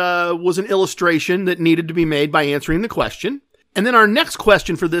that was an illustration that needed to be made by answering the question. And then our next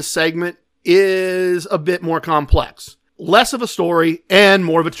question for this segment is a bit more complex. Less of a story and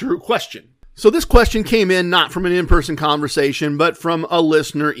more of a true question. So this question came in not from an in-person conversation, but from a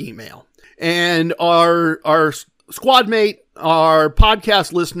listener email. And our squad mate, our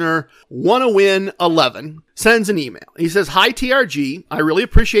podcast listener, WannaWin11, sends an email. He says, "Hi TRG, I really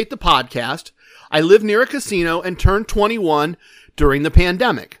appreciate the podcast. I live near a casino and turned 21 during the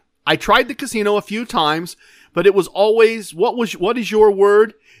pandemic. I tried the casino a few times, but it was always, what is your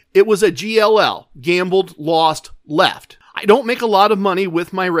word? It was a GLL, gambled, lost, left. I don't make a lot of money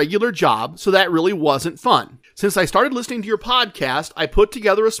with my regular job, so that really wasn't fun. Since I started listening to your podcast, I put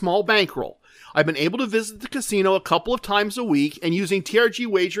together a small bankroll. I've been able to visit the casino a couple of times a week, and using TRG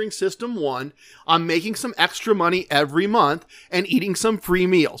Wagering System 1, I'm making some extra money every month and eating some free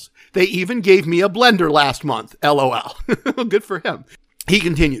meals. They even gave me a blender last month, LOL. Good for him." He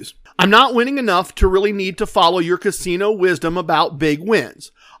continues, "I'm not winning enough to really need to follow your casino wisdom about big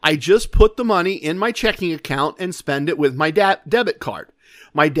wins. I just put the money in my checking account and spend it with my debit card.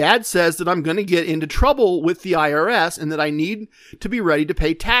 My dad says that I'm going to get into trouble with the IRS and that I need to be ready to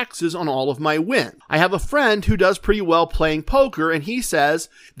pay taxes on all of my wins. I have a friend who does pretty well playing poker, and he says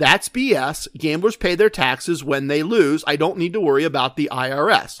that's BS. Gamblers pay their taxes when they lose. I don't need to worry about the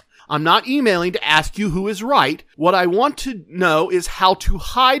IRS. I'm not emailing to ask you who is right. What I want to know is how to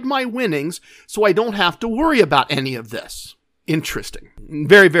hide my winnings so I don't have to worry about any of this." Interesting.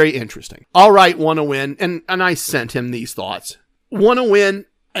 Very, very interesting. All right, WannaWin. And I sent him these thoughts. WannaWin,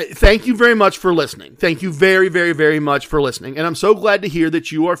 thank you very much for listening. Thank you very, very, very much for listening. And I'm so glad to hear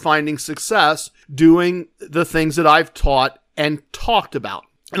that you are finding success doing the things that I've taught and talked about.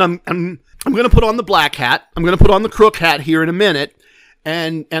 And I'm going to put on the black hat. I'm going to put on the crook hat here in a minute.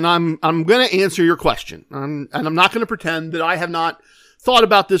 And I'm going to answer your question. And I'm not going to pretend that I have not thought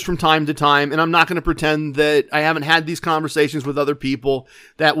about this from time to time, and I'm not going to pretend that I haven't had these conversations with other people.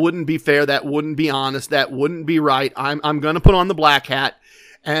 That wouldn't be fair. That wouldn't be honest. That wouldn't be right. I'm going to put on the black hat,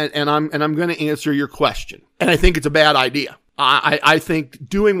 and I'm going to answer your question. And I think it's a bad idea. I think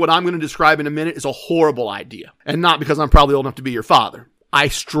doing what I'm going to describe in a minute is a horrible idea, and not because I'm probably old enough to be your father. I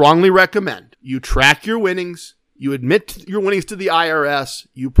strongly recommend you track your winnings. You admit your winnings to the IRS,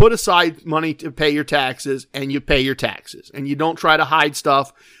 you put aside money to pay your taxes, and you pay your taxes. And you don't try to hide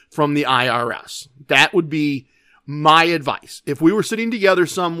stuff from the IRS. That would be my advice. If we were sitting together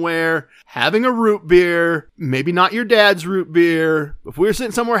somewhere, having a root beer, maybe not your dad's root beer, if we were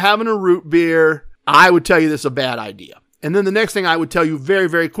sitting somewhere having a root beer, I would tell you this is a bad idea. And then the next thing I would tell you very,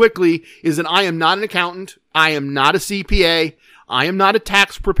 very quickly is that I am not an accountant. I am not a CPA. I am not a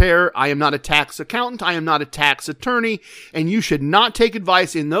tax preparer. I am not a tax accountant. I am not a tax attorney. And you should not take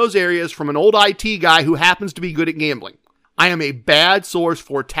advice in those areas from an old IT guy who happens to be good at gambling. I am a bad source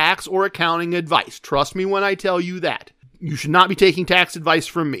for tax or accounting advice. Trust me when I tell you that. You should not be taking tax advice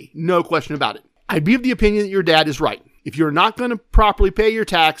from me. No question about it. I'd be of the opinion that your dad is right. If you're not going to properly pay your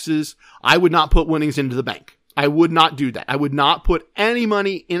taxes, I would not put winnings into the bank. I would not do that. I would not put any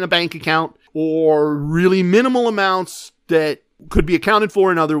money in a bank account or really minimal amounts that could be accounted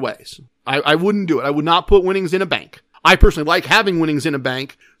for in other ways. I wouldn't do it. I would not put winnings in a bank. I personally like having winnings in a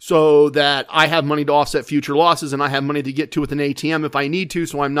bank so that I have money to offset future losses and I have money to get to with an ATM if I need to,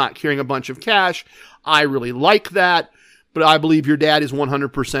 so I'm not carrying a bunch of cash. I really like that, but I believe your dad is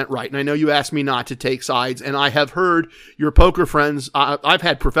 100% right. And I know you asked me not to take sides, and I have heard your poker friends, I've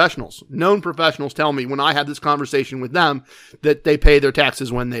had professionals, known professionals tell me when I have this conversation with them that they pay their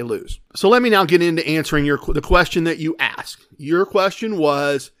taxes when they lose. So let me now get into answering the question that you asked. Your question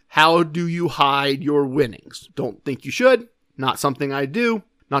was, how do you hide your winnings? Don't think you should. Not something I do.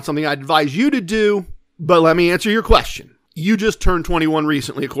 Not something I'd advise you to do. But let me answer your question. You just turned 21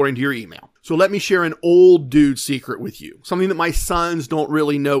 recently, according to your email. So let me share an old dude secret with you. Something that my sons don't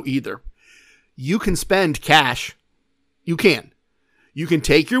really know either. You can spend cash. You can. You can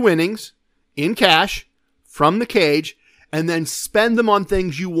take your winnings in cash from the cage and then spend them on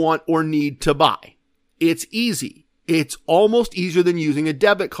things you want or need to buy. It's easy. It's almost easier than using a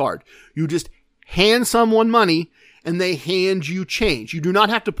debit card. You just hand someone money and they hand you change. You do not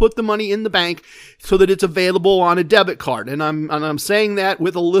have to put the money in the bank so that it's available on a debit card. And I'm saying that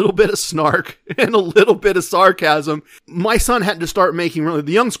with a little bit of snark and a little bit of sarcasm. My son had to start making,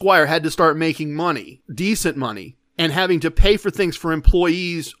 the young squire had to start making money, decent money, and having to pay for things for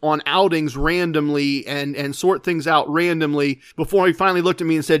employees on outings randomly and sort things out randomly before he finally looked at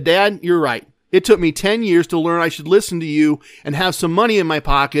me and said, "Dad, you're right. It took me 10 years to learn I should listen to you and have some money in my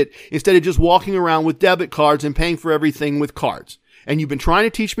pocket instead of just walking around with debit cards and paying for everything with cards. And you've been trying to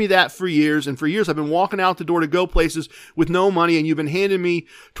teach me that for years. And for years, I've been walking out the door to go places with no money. And you've been handing me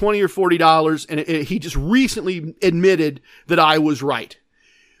 $20 or $40. And he just recently admitted that I was right.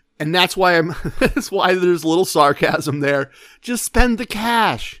 And that's why that's why there's a little sarcasm there. Just spend the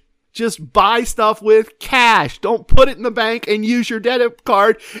cash. Just buy stuff with cash. Don't put it in the bank and use your debit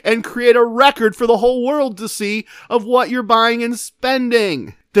card and create a record for the whole world to see of what you're buying and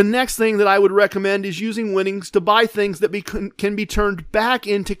spending. The next thing that I would recommend is using winnings to buy things that can be turned back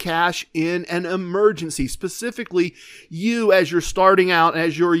into cash in an emergency. Specifically, you as you're starting out,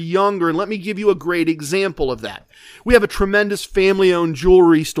 as you're younger. And let me give you a great example of that. We have a tremendous family-owned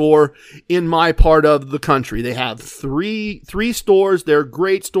jewelry store in my part of the country. They have three stores. They're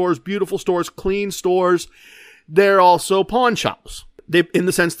great stores, beautiful stores, clean stores. They're also pawn shops. In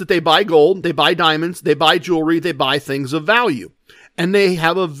the sense that they buy gold, they buy diamonds, they buy jewelry, they buy things of value. And they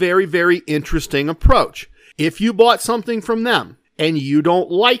have a very, very interesting approach. If you bought something from them and you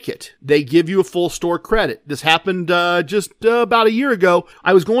don't like it, they give you a full store credit. This happened just about a year ago.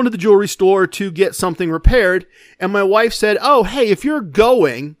 I was going to the jewelry store to get something repaired, and my wife said, "Oh, hey, if you're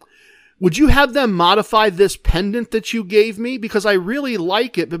going, would you have them modify this pendant that you gave me? Because I really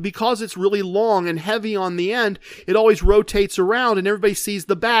like it, but because it's really long and heavy on the end, it always rotates around and everybody sees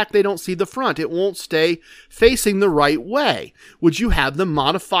the back, they don't see the front. It won't stay facing the right way. Would you have them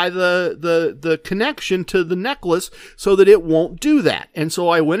modify the connection to the necklace so that it won't do that?" And so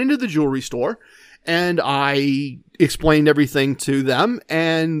I went into the jewelry store and I explained everything to them,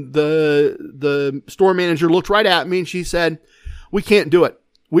 and the store manager looked right at me and she said, "We can't do it.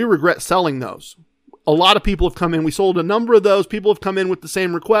 We regret selling those. A lot of people have come in. We sold a number of those. People have come in with the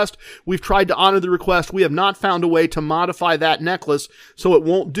same request. We've tried to honor the request. We have not found a way to modify that necklace so it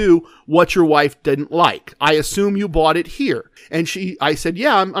won't do what your wife didn't like. I assume you bought it here." And I said,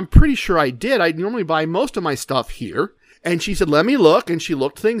 "Yeah, I'm pretty sure I did. I normally buy most of my stuff here." And she said, "Let me look." And she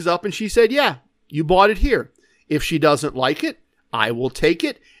looked things up and she said, "Yeah, you bought it here. If she doesn't like it, I will take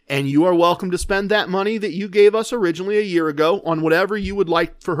it. And you are welcome to spend that money that you gave us originally a year ago on whatever you would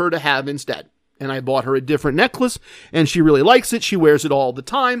like for her to have instead." And I bought her a different necklace, and she really likes it. She wears it all the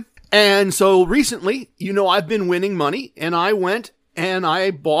time. And so recently, I've been winning money, and I went and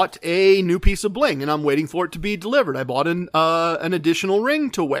I bought a new piece of bling, and I'm waiting for it to be delivered. I bought an additional ring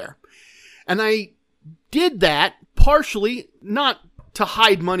to wear. And I did that partially not to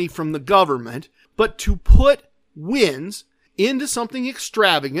hide money from the government, but to put wins into something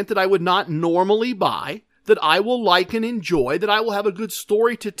extravagant that I would not normally buy, that I will like and enjoy, that I will have a good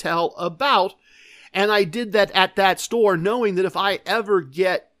story to tell about. And I did that at that store knowing that if I ever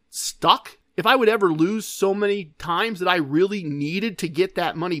get stuck, if I would ever lose so many times that I really needed to get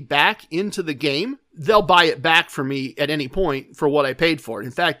that money back into the game, they'll buy it back for me at any point for what I paid for it.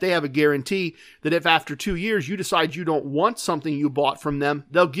 In fact, they have a guarantee that if after 2 years you decide you don't want something you bought from them,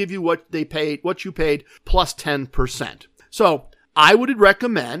 they'll give you what you paid plus 10%. So I would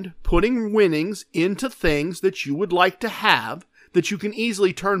recommend putting winnings into things that you would like to have that you can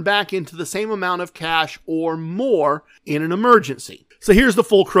easily turn back into the same amount of cash or more in an emergency. So here's the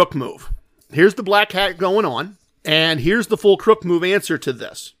full crook move. Here's the black hat going on, and here's the full crook move answer to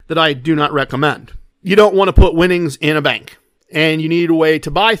this that I do not recommend. You don't want to put winnings in a bank. And you need a way to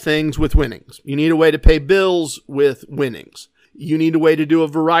buy things with winnings. You need a way to pay bills with winnings. You need a way to do a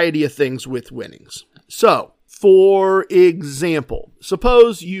variety of things with winnings. So, for example,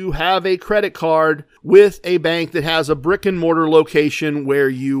 suppose you have a credit card with a bank that has a brick and mortar location where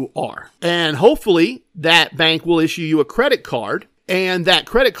you are. And hopefully that bank will issue you a credit card, and that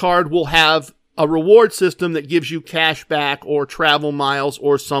credit card will have a reward system that gives you cash back or travel miles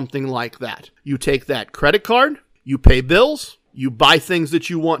or something like that. You take that credit card, you pay bills, you buy things that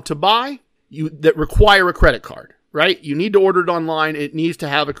you want to buy that require a credit card, right? You need to order it online. It needs to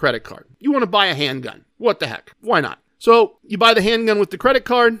have a credit card. You want to buy a handgun. What the heck? Why not? So you buy the handgun with the credit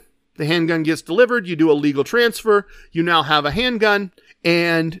card. The handgun gets delivered. You do a legal transfer. You now have a handgun.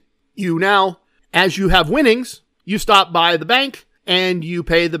 And you now, as you have winnings, you stop by the bank and you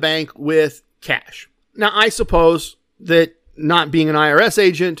pay the bank with cash. Now, I suppose that, not being an IRS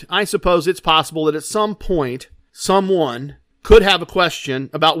agent, I suppose it's possible that at some point, someone could have a question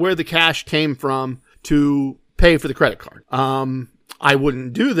about where the cash came from to pay for the credit card. I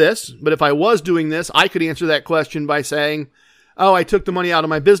wouldn't do this, but if I was doing this, I could answer that question by saying, oh, I took the money out of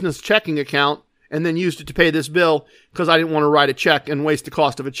my business checking account and then used it to pay this bill because I didn't want to write a check and waste the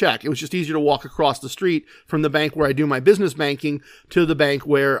cost of a check. It was just easier to walk across the street from the bank where I do my business banking to the bank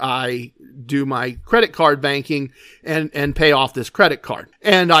where I do my credit card banking and pay off this credit card.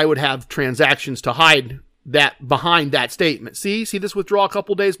 And I would have transactions to hide that behind that statement. See this withdrawal a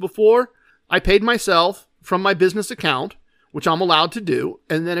couple days before? I paid myself from my business account, which I'm allowed to do.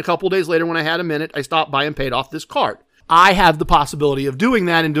 And then a couple days later, when I had a minute, I stopped by and paid off this card. I have the possibility of doing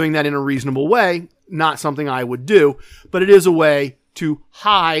that and doing that in a reasonable way. Not something I would do, but it is a way to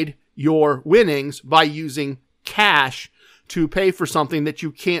hide your winnings by using cash to pay for something that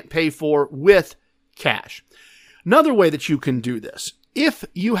you can't pay for with cash. Another way that you can do this, if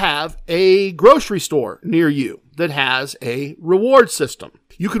you have a grocery store near you that has a reward system,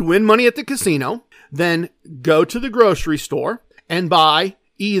 you could win money at the casino, then go to the grocery store and buy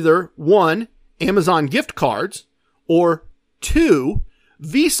either 1, Amazon gift cards, or 2,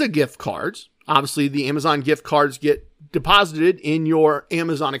 Visa gift cards. Obviously, the Amazon gift cards get deposited in your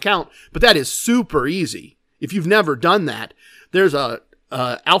Amazon account, but that is super easy. If you've never done that, there's a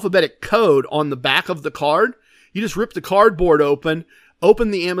alphabetic code on the back of the card. You just rip the cardboard open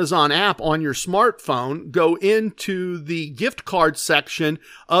the Amazon app on your smartphone, go into the gift card section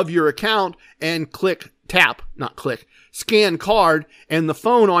of your account and scan card, and the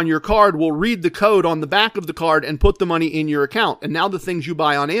phone on your card will read the code on the back of the card and put the money in your account. And now the things you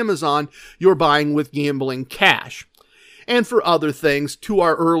buy on Amazon, you're buying with gambling cash. And for other things, to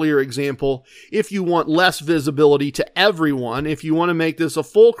our earlier example, if you want less visibility to everyone, if you want to make this a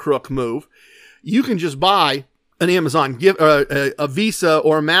full crook move, you can just buy an Amazon gift, a Visa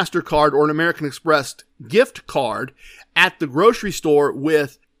or a MasterCard or an American Express gift card at the grocery store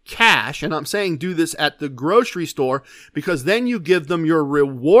with cash. And I'm saying do this at the grocery store because then you give them your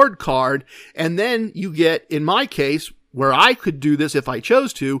reward card, and then you get, in my case, where I could do this if I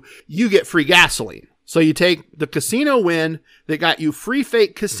chose to, you get free gasoline. So you take the casino win that got you free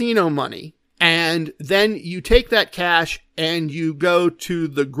fake casino money, and then you take that cash and you go to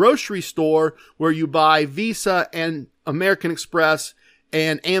the grocery store where you buy Visa and American Express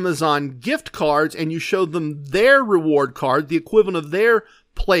and Amazon gift cards, and you show them their reward card, the equivalent of their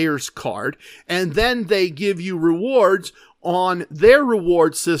player's card, and then they give you rewards on their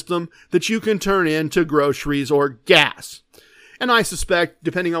reward system that you can turn into groceries or gas. And I suspect,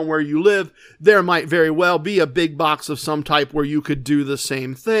 depending on where you live, there might very well be a big box of some type where you could do the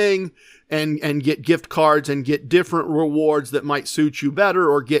same thing and get gift cards and get different rewards that might suit you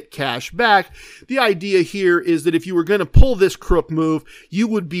better or get cash back. The idea here is that if you were going to pull this crook move, you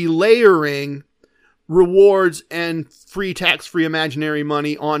would be layering rewards and free tax-free imaginary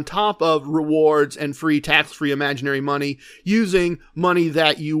money on top of rewards and free tax-free imaginary money using money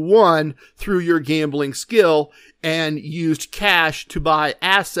that you won through your gambling skill and used cash to buy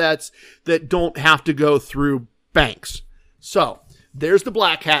assets that don't have to go through banks. So there's the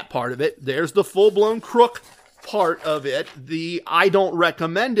black hat part of it. There's the full-blown crook part of it. The I don't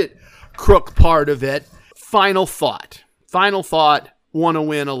recommend it crook part of it. Final thought, want to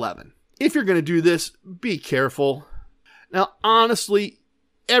win 11. If you're going to do this, be careful. Now, honestly,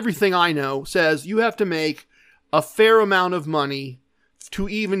 everything I know says you have to make a fair amount of money to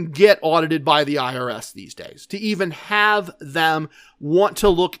even get audited by the IRS these days, to even have them want to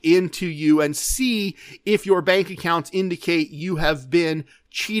look into you and see if your bank accounts indicate you have been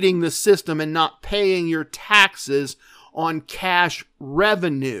cheating the system and not paying your taxes on cash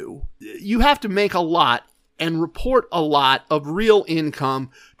revenue. You have to make a lot and report a lot of real income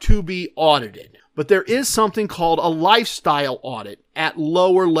to be audited. But there is something called a lifestyle audit at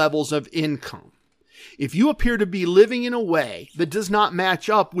lower levels of income. If you appear to be living in a way that does not match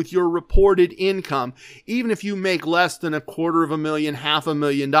up with your reported income, even if you make less than $250,000,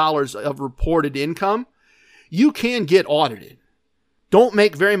 $500,000 of reported income, you can get audited. Don't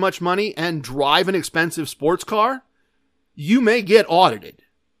make very much money and drive an expensive sports car, you may get audited.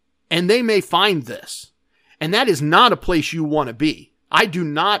 And they may find this. And that is not a place you want to be. I do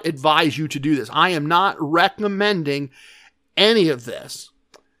not advise you to do this. I am not recommending any of this.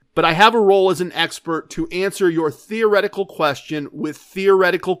 But I have a role as an expert to answer your theoretical question with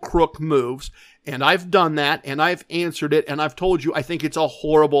theoretical crook moves. And I've done that, and I've answered it, and I've told you I think it's a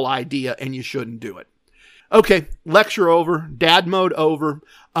horrible idea and you shouldn't do it. Okay, lecture over, dad mode over.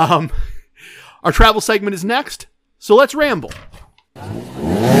 Our travel segment is next, so let's ramble.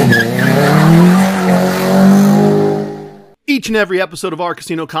 Each and every episode of our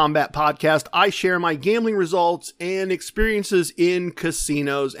Casino Combat podcast, I share my gambling results and experiences in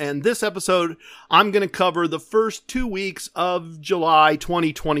casinos. And this episode, I'm going to cover the first 2 weeks of July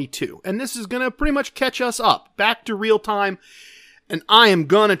 2022. And this is going to pretty much catch us up back to real time. And I am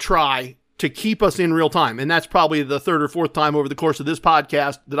going to try to keep us in real time. And that's probably the third or fourth time over the course of this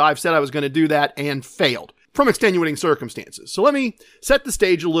podcast that I've said I was going to do that and failed from extenuating circumstances. So let me set the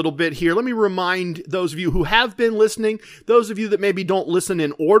stage a little bit here. Let me remind those of you who have been listening, those of you that maybe don't listen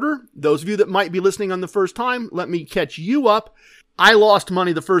in order, those of you that might be listening on the first time, let me catch you up. I lost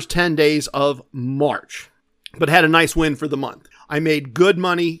money the first 10 days of March, but had a nice win for the month. I made good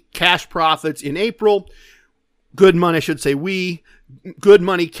money, cash profits in April. Good money, good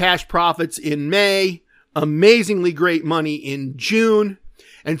money, cash profits in May. Amazingly great money in June.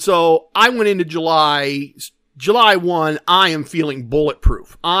 And so I went into July 1, I am feeling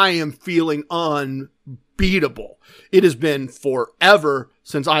bulletproof. I am feeling unbeatable. It has been forever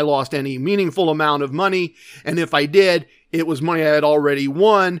since I lost any meaningful amount of money. And if I did, it was money I had already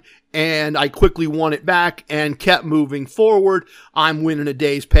won, and I quickly won it back and kept moving forward. I'm winning a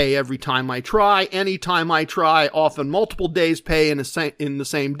day's pay every time I try. Anytime I try, often multiple days pay in the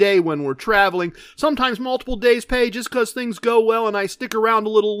same day when we're traveling. Sometimes multiple days pay just because things go well and I stick around a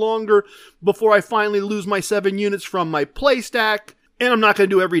little longer before I finally lose my 7 units from my play stack. And I'm not going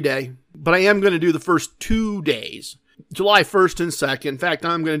to do every day, but I am going to do the first 2 days. July 1st and 2nd. In fact,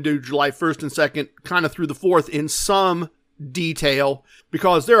 I'm going to do July 1st and 2nd kind of through the 4th in some detail,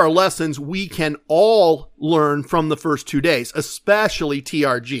 because there are lessons we can all learn from the first 2 days, especially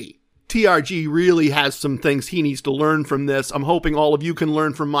TRG. TRG really has some things he needs to learn from this. I'm hoping all of you can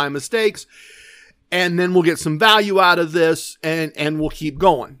learn from my mistakes, and then we'll get some value out of this, and we'll keep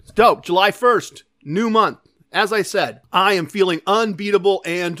going. It's dope. July 1st, new month. As I said, I am feeling unbeatable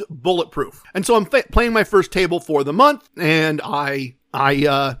and bulletproof. And so I'm playing my first table for the month, and I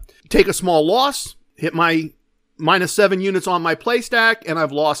take a small loss, hit my -7 units on my play stack, and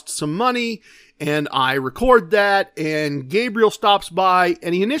I've lost some money, and I record that, and Gabriel stops by,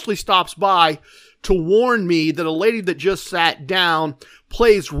 and he initially stops by to warn me that a lady that just sat down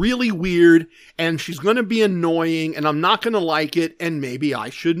plays really weird, and she's going to be annoying, and I'm not going to like it, and maybe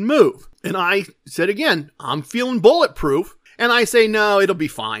I should move. And I said again, I'm feeling bulletproof, and I say, no, it'll be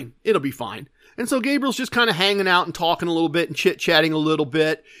fine. It'll be fine. And so Gabriel's just kind of hanging out and talking a little bit and chit-chatting a little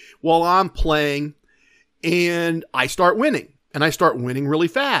bit while I'm playing. And I start winning, and I start winning really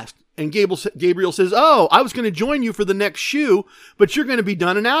fast. And Gabriel says, oh, I was going to join you for the next shoe, but you're going to be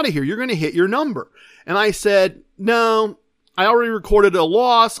done and out of here. You're going to hit your number. And I said, no, I already recorded a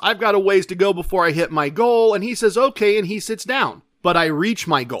loss. I've got a ways to go before I hit my goal. And he says, okay, and he sits down. But I reach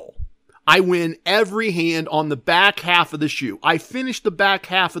my goal. I win every hand on the back half of the shoe. I finished the back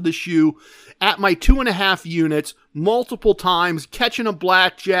half of the shoe at my 2.5 units multiple times, catching a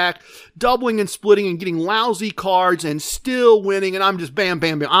blackjack, doubling and splitting and getting lousy cards and still winning. And I'm just bam,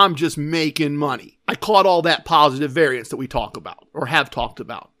 bam, bam. I'm just making money. I caught all that positive variance that we talk about or have talked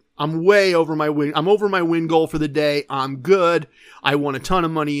about. I'm way over my win. I'm over my win goal for the day. I'm good. I won a ton of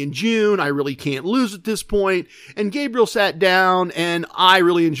money in June. I really can't lose at this point. And Gabriel sat down, and I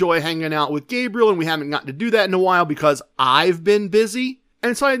really enjoy hanging out with Gabriel, and we haven't gotten to do that in a while because I've been busy.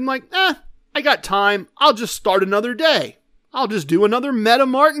 And so I'm like, I got time. I'll just start another day. I'll just do another Meta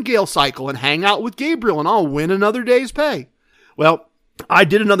Martingale cycle and hang out with Gabriel, and I'll win another day's pay. Well, I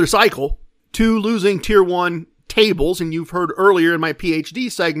did another cycle, 2 losing tier 1 tables, and you've heard earlier in my PhD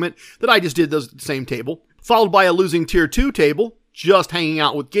segment that I just did those at the same table, followed by a losing tier 2 table, just hanging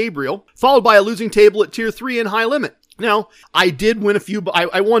out with Gabriel, followed by a losing table at tier 3 in high limit. Now, I did win a few,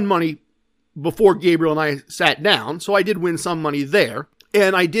 I won money before Gabriel and I sat down, so I did win some money there,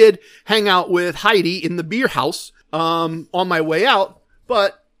 and I did hang out with Heidi in the beer house on my way out,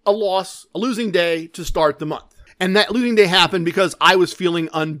 but a losing day to start the month. And that losing day happened because I was feeling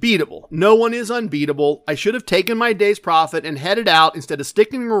unbeatable. No one is unbeatable. I should have taken my day's profit and headed out instead of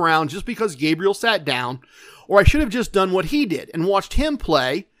sticking around just because Gabriel sat down. Or I should have just done what he did and watched him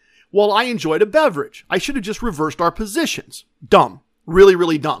play while I enjoyed a beverage. I should have just reversed our positions. Dumb. Really,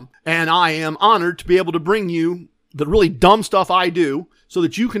 really dumb. And I am honored to be able to bring you the really dumb stuff I do so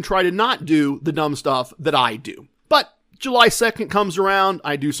that you can try to not do the dumb stuff that I do. But July 2nd comes around.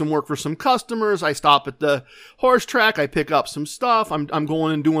 I do some work for some customers. I stop at the horse track. I pick up some stuff. I'm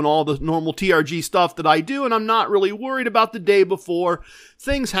going and doing all the normal TRG stuff that I do, and I'm not really worried about the day before.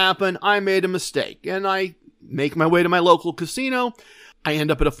 Things happen. I made a mistake, and I make my way to my local casino. I end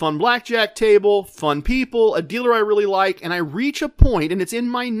up at a fun blackjack table, fun people, a dealer I really like, and I reach a point, and it's in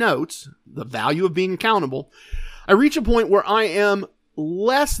my notes, the value of being accountable. I reach a point where I am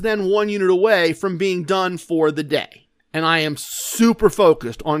less than 1 unit away from being done for the day. And I am super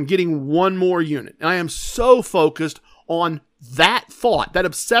focused on getting one more unit. And I am so focused on that thought, that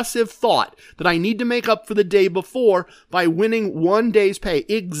obsessive thought that I need to make up for the day before by winning 1 day's pay,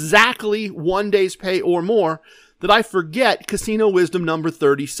 exactly 1 day's pay or more, that I forget Casino Wisdom number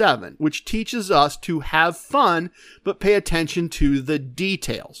 37, which teaches us to have fun, but pay attention to the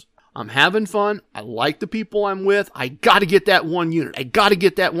details. I'm having fun. I like the people I'm with. I got to get that 1 unit. I got to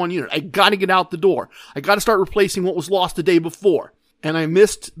get that 1 unit. I got to get out the door. I got to start replacing what was lost the day before. And I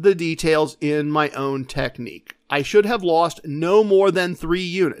missed the details in my own technique. I should have lost no more than 3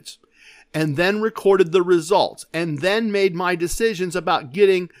 units and then recorded the results and then made my decisions about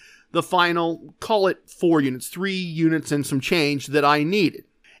getting the final, call it 4 units, 3 units and some change that I needed.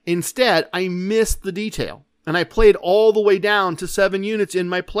 Instead, I missed the detail. And I played all the way down to 7 units in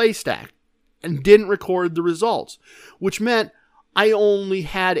my play stack and didn't record the results, which meant I only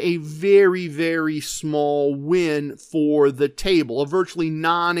had a very, very small win for the table, a virtually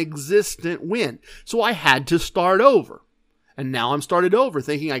non-existent win. So I had to start over. And now I'm started over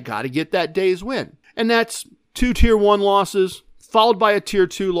thinking I got to get that day's win. And that's 2 tier 1 losses, followed by a tier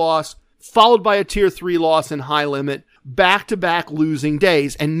 2 loss, followed by a tier 3 loss in high limit, back-to-back losing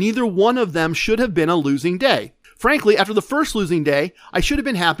days, and neither one of them should have been a losing day. Frankly, after the first losing day, I should have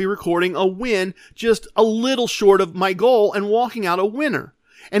been happy recording a win just a little short of my goal and walking out a winner.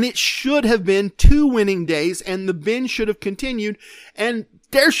 And it should have been 2 winning days, and the binge should have continued, and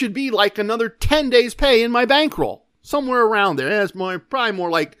there should be like another 10 days pay in my bankroll. Somewhere around there. That's probably more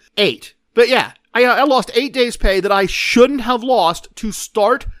like 8. But yeah, I lost 8 days pay that I shouldn't have lost to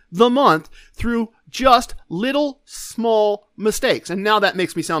start the month through just little small mistakes. And now that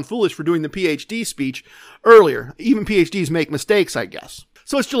makes me sound foolish for doing the PhD speech earlier. Even PhDs make mistakes, I guess.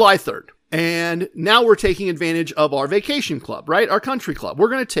 So it's July 3rd. And now we're taking advantage of our vacation club, right? Our country club. We're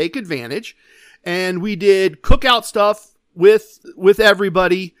going to take advantage. And we did cookout stuff with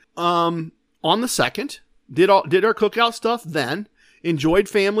everybody on the 2nd. Did our cookout stuff then. Enjoyed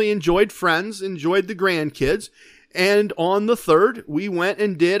family, enjoyed friends, enjoyed the grandkids. And on the 3rd, we went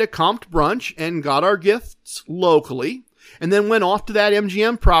and did a comped brunch and got our gifts locally. And then went off to that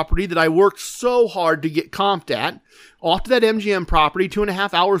MGM property that I worked so hard to get comped at. Off to that MGM property,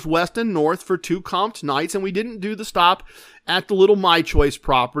 2.5 hours west and north for 2 comped nights. And we didn't do the stop at the little My Choice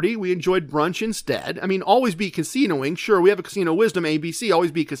property. We enjoyed brunch instead. I mean, always be casinoing. Sure, we have a Casino Wisdom, ABC,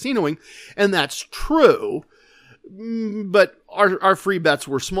 always be casinoing. And that's true. But our free bets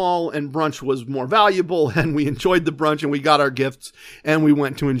were small and brunch was more valuable, and we enjoyed the brunch and we got our gifts and we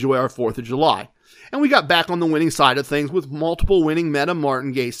went to enjoy our 4th of July. And we got back on the winning side of things with multiple winning Meta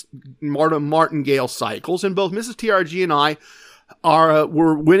Martingale cycles, and both Mrs. TRG and I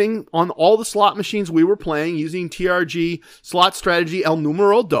were winning on all the slot machines we were playing using TRG slot strategy El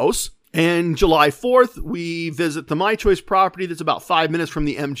Numero Dos. And July 4th, we visit the My Choice property that's about 5 minutes from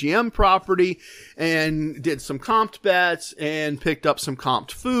the MGM property and did some comped bets and picked up some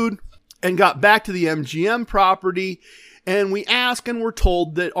comped food and got back to the MGM property. And we asked and were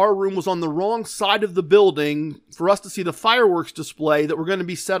told that our room was on the wrong side of the building for us to see the fireworks display that were going to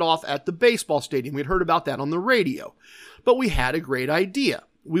be set off at the baseball stadium. We'd heard about that on the radio, but we had a great idea.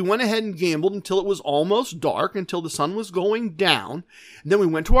 We went ahead and gambled until it was almost dark, until the sun was going down. And then we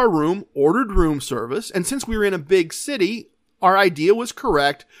went to our room, ordered room service. And since we were in a big city, our idea was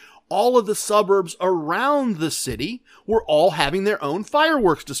correct. All of the suburbs around the city were all having their own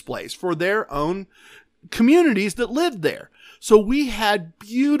fireworks displays for their own communities that lived there. So we had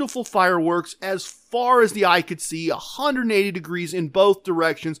beautiful fireworks as far as the eye could see, 180 degrees in both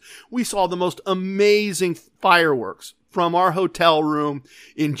directions. We saw the most amazing fireworks from our hotel room,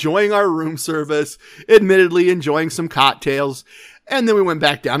 enjoying our room service, admittedly enjoying some cocktails. And then we went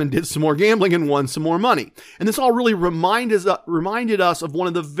back down and did some more gambling and won some more money. And this all really reminded us of one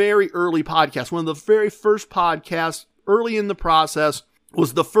of the very early podcasts. One of the very first podcasts early in the process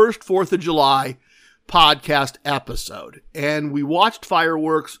was the first 4th of July podcast episode. And we watched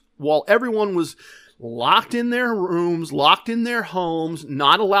fireworks while everyone was locked in their rooms, locked in their homes,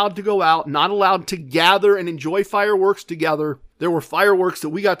 not allowed to go out, not allowed to gather and enjoy fireworks together. There were fireworks that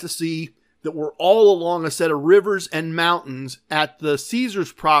we got to see that were all along a set of rivers and mountains at the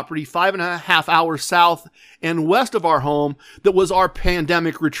Caesars property, 5.5 hours south and west of our home. That was our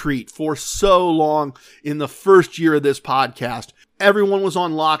pandemic retreat for so long in the first year of this podcast. Everyone was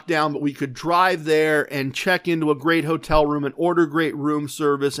on lockdown, but we could drive there and check into a great hotel room and order great room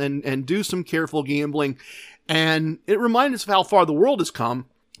service and do some careful gambling. And it reminded us of how far the world has come.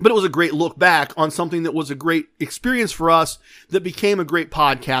 But it was a great look back on something that was a great experience for us that became a great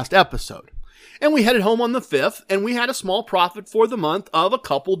podcast episode. And we headed home on the 5th, and we had a small profit for the month of a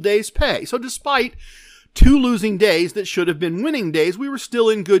couple days' pay. So despite 2 losing days that should have been winning days, we were still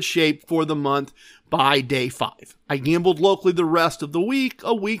in good shape for the month by day 5. I gambled locally the rest of the week,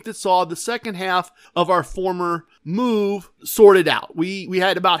 a week that saw the second half of our former move sorted out. We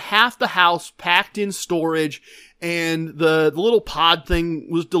had about half the house packed in storage, and the little pod thing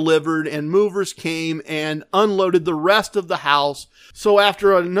was delivered, and movers came and unloaded the rest of the house. So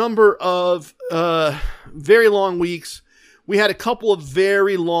after a number of very long weeks, we had a couple of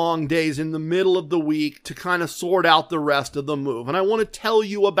very long days in the middle of the week to kind of sort out the rest of the move. And I want to tell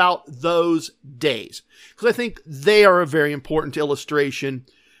you about those days because I think they are a very important illustration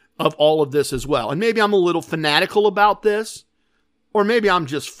of all of this as well. And maybe I'm a little fanatical about this, or maybe I'm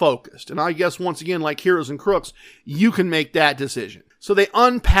just focused. And I guess once again, like Heroes and Crooks, you can make that decision. So they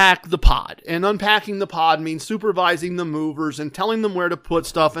unpack the pod, and unpacking the pod means supervising the movers and telling them where to put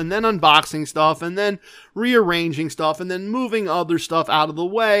stuff, and then unboxing stuff, and then rearranging stuff, and then moving other stuff out of the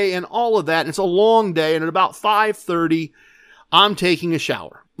way, and all of that. And it's a long day, and at about 5:30, I'm taking a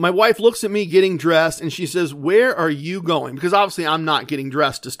shower. My wife looks at me getting dressed, and she says, "Where are you going?" Because obviously I'm not getting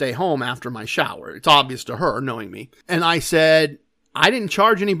dressed to stay home after my shower. It's obvious to her, knowing me. And I said, "I didn't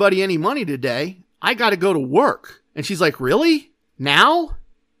charge anybody any money today. I got to go to work." And she's like, "Really? Now?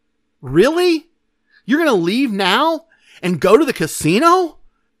 Really? You're going to leave now and go to the casino?"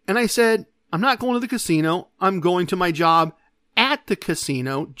 And I said, "I'm not going to the casino. I'm going to my job at the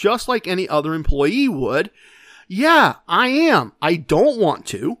casino, just like any other employee would." "Yeah, I am. I don't want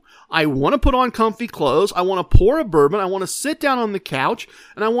to. I want to put on comfy clothes. I want to pour a bourbon. I want to sit down on the couch,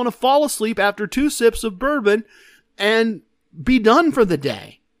 and I want to fall asleep after 2 sips of bourbon and be done for the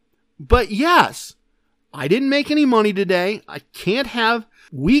day. But yes, I didn't make any money today. I can't have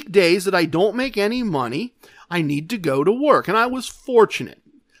weekdays that I don't make any money. I need to go to work." And I was fortunate.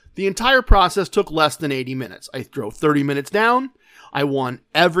 The entire process took less than 80 minutes. I drove 30 minutes down. I won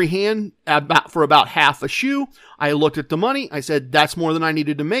every hand for about half a shoe. I looked at the money. I said, that's more than I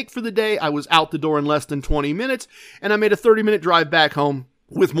needed to make for the day. I was out the door in less than 20 minutes, and I made a 30-minute drive back home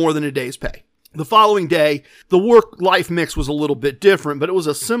with more than a day's pay. The following day, the work-life mix was a little bit different, but it was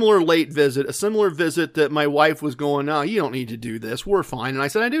a similar late visit, a similar visit that my wife was going, "No, you don't need to do this. We're fine." And I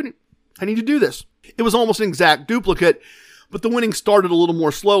said, I need to do this. It was almost an exact duplicate, but the winning started a little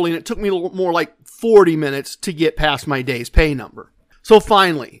more slowly, and it took me a little more like 40 minutes to get past my day's pay number. So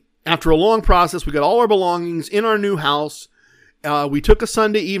finally, after a long process, we got all our belongings in our new house. We took a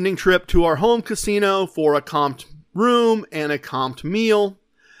Sunday evening trip to our home casino for a comped room and a comped meal.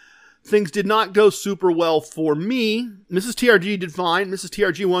 Things did not go super well for me. Mrs. TRG did fine. Mrs.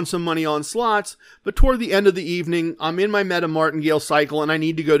 TRG won some money on slots, but toward the end of the evening, I'm in my Meta Martingale cycle and I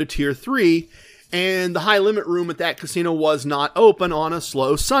need to go to Tier 3, and the high limit room at that casino was not open on a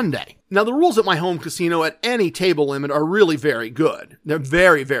slow Sunday. Now, the rules at my home casino at any table limit are really very good. They're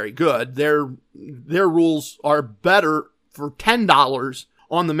very, very good. Their rules are better for $10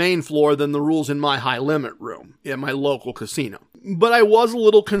 on the main floor than the rules in my high limit room at my local casino. But I was a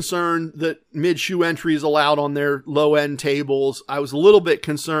little concerned that mid-shoe entry is allowed on their low-end tables. I was a little bit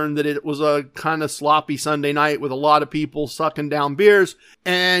concerned that it was a kind of sloppy Sunday night with a lot of people sucking down beers.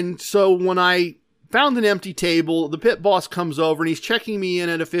 And so when I found an empty table, the pit boss comes over and he's checking me in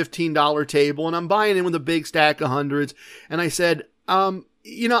at a $15 table, and I'm buying in with a big stack of hundreds. And I said, I'm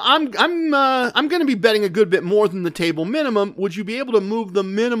going to be betting a good bit more than the table minimum. Would you be able to move the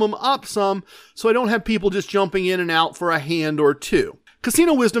minimum up some so I don't have people just jumping in and out for a hand or two?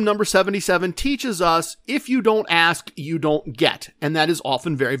 Casino wisdom number 77 teaches us, if you don't ask, you don't get. And that is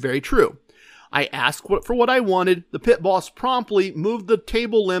often very, very true. I asked for what I wanted. The pit boss promptly moved the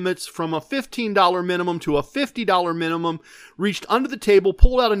table limits from a $15 minimum to a $50 minimum, reached under the table,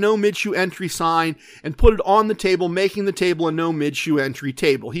 pulled out a no mid-shoe entry sign, and put it on the table, making the table a no mid-shoe entry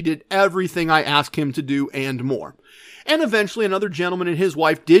table. He did everything I asked him to do and more. And eventually another gentleman and his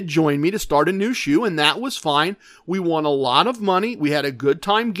wife did join me to start a new shoe, and that was fine. We won a lot of money. We had a good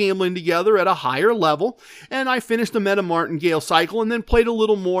time gambling together at a higher level, and I finished the Meta Martingale cycle and then played a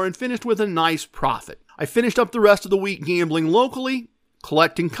little more and finished with a nice profit. I finished up the rest of the week gambling locally,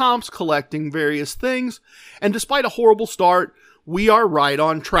 collecting comps, collecting various things, and despite a horrible start, we are right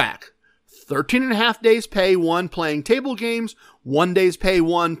on track. 13.5 days pay, 1 playing table games, 1 day's pay,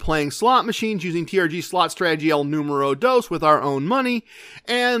 1 playing slot machines using TRG slot strategy El Numero Dos with our own money,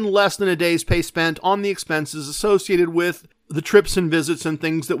 and less than a day's pay spent on the expenses associated with the trips and visits and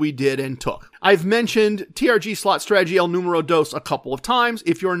things that we did and took. I've mentioned TRG slot strategy El Numero Dos a couple of times.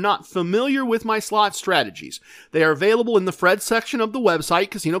 If you're not familiar with my slot strategies, they are available in the Fred section of the website,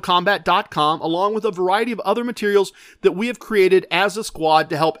 CasinoCombat.com, along with a variety of other materials that we have created as a squad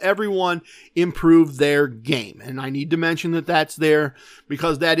to help everyone improve their game. And I need to mention that that's there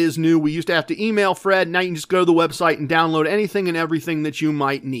because that is new. We used to have to email Fred. Now you can just go to the website and download anything and everything that you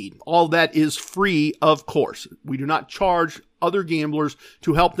might need. All that is free, of course. We do not charge other gamblers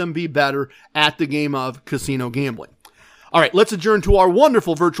to help them be better at the game of casino gambling. All right, let's adjourn to our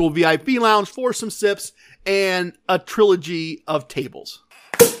wonderful virtual VIP lounge for some sips and a trilogy of tables.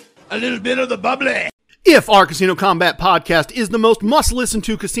 A little bit of the bubbly. If our Casino Combat podcast is the most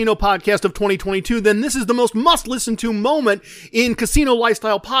must-listen-to casino podcast of 2022, then this is the most must-listen-to moment in casino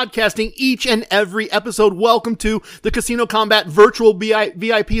lifestyle podcasting each and every episode. Welcome to the Casino Combat Virtual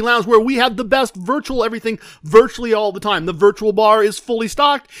VIP Lounge, where we have the best virtual everything virtually all the time. The virtual bar is fully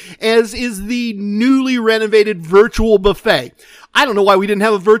stocked, as is the newly renovated virtual buffet. I don't know why we didn't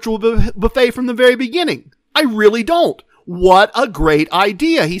have a virtual buffet from the very beginning. I really don't. What a great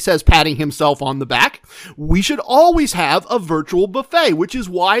idea, he says, patting himself on the back. We should always have a virtual buffet, which is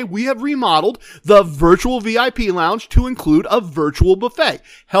why we have remodeled the virtual VIP lounge to include a virtual buffet.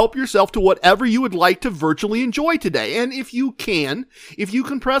 Help yourself to whatever you would like to virtually enjoy today. And if you can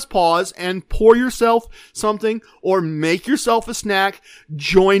press pause and pour yourself something or make yourself a snack,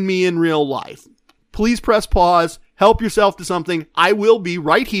 join me in real life. Please press pause. Help yourself to something. I will be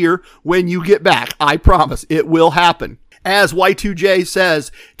right here when you get back. I promise it will happen. As Y2J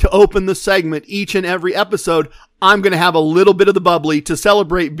says, to open the segment each and every episode, I'm going to have a little bit of the bubbly to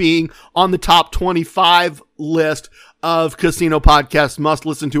celebrate being on the top 25 list of casino podcasts must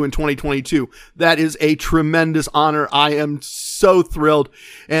listen to in 2022. That is a tremendous honor. I am so thrilled,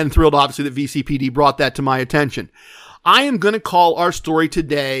 and thrilled obviously that VCPD brought that to my attention. I am going to call our story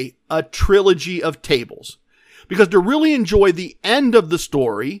today a trilogy of tables. Because to really enjoy the end of the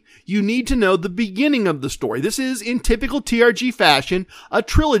story, you need to know the beginning of the story. This is, in typical TRG fashion, a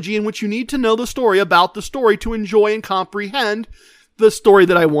trilogy in which you need to know the story about the story to enjoy and comprehend the story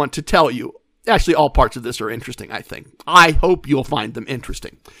that I want to tell you. Actually, all parts of this are interesting, I think. I hope you'll find them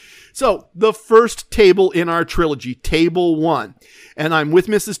interesting. So, the first table in our trilogy, Table 1. And I'm with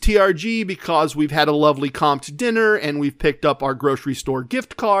Mrs. TRG because we've had a lovely comped dinner and we've picked up our grocery store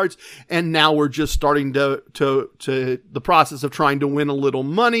gift cards. And now we're just starting to the process of trying to win a little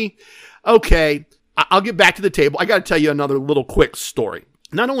money. Okay, I'll get back to the table. I got to tell you another little quick story.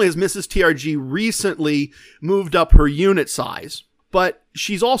 Not only has Mrs. TRG recently moved up her unit size, but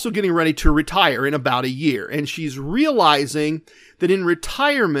she's also getting ready to retire in about a year. And she's realizing that in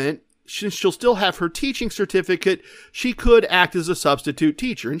retirement, since she'll still have her teaching certificate, she could act as a substitute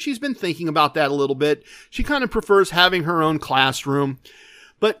teacher. And she's been thinking about that a little bit. She kind of prefers having her own classroom.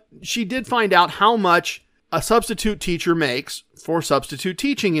 But she did find out how much a substitute teacher makes for substitute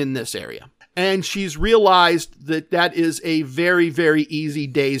teaching in this area. And she's realized that that is a very, very easy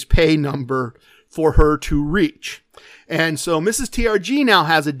day's pay number for her to reach. And so Mrs. TRG now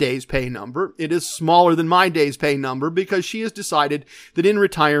has a day's pay number. It is smaller than my day's pay number because she has decided that in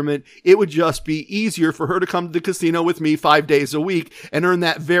retirement, it would just be easier for her to come to the casino with me 5 days a week and earn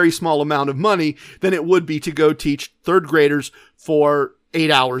that very small amount of money than it would be to go teach third graders for 8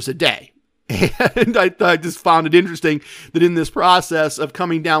 hours a day. And I just found it interesting that in this process of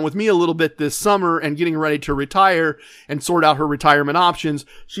coming down with me a little bit this summer and getting ready to retire and sort out her retirement options,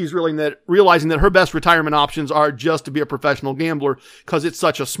 she's realizing that her best retirement options are just to be a professional gambler because it's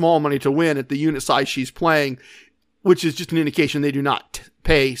such a small money to win at the unit size she's playing, which is just an indication they do not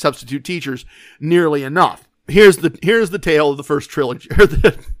pay substitute teachers nearly enough. Here's the tale of the first trilogy, or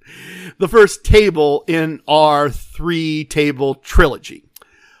the first table in our 3-table trilogy.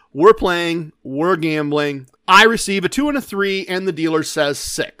 We're playing, we're gambling. I receive a 2 and a 3, and the dealer says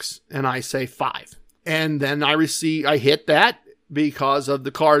 6, and I say 5. And then I hit that because of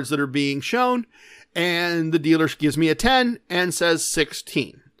the cards that are being shown, and the dealer gives me a 10 and says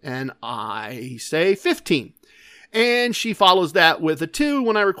 16, and I say 15. And she follows that with a 2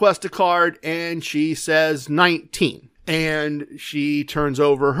 when I request a card, and she says 19. And she turns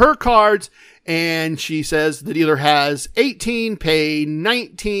over her cards, and she says the dealer has 18, pay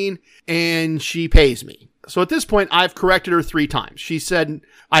 19, and she pays me. So at this point, I've corrected her 3 times. She said,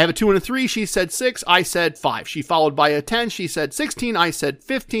 I have a 2 and a 3. She said 6. I said 5. She followed by a 10. She said 16. I said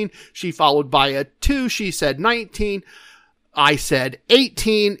 15. She followed by a 2. She said 19. I said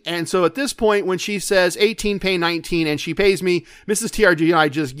 18. And so at this point, when she says 18, pay 19, and she pays me, Mrs. TRG and I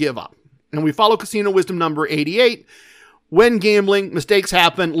just give up. And we follow Casino Wisdom number 88. When gambling, mistakes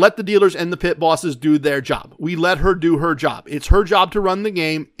happen. Let the dealers and the pit bosses do their job. We let her do her job. It's her job to run the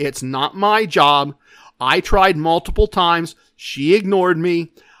game. It's not my job. I tried multiple times. She ignored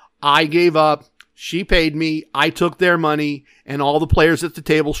me. I gave up. She paid me. I took their money, and all the players at the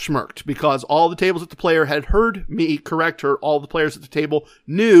table smirked because all the tables at the player had heard me correct her. All the players at the table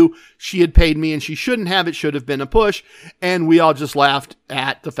knew she had paid me, and she shouldn't have. It should have been a push. And we all just laughed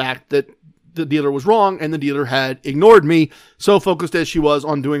at the fact that the dealer was wrong and the dealer had ignored me, so focused as she was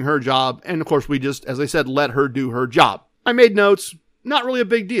on doing her job. And of course, we just, as I said, let her do her job. I made notes. Not really a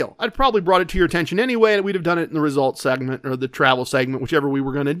big deal. I'd probably brought it to your attention anyway, and we'd have done it in the results segment or the travel segment, whichever we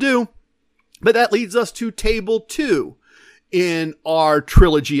were going to do. But that leads us to table 2 in our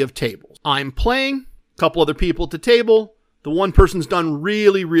trilogy of tables. I'm playing, a couple other people at the table. The one person's done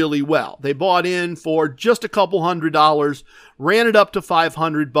really, really well. They bought in for just a couple $100, ran it up to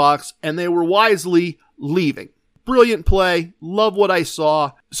 $500, and they were wisely leaving. Brilliant play. Love what I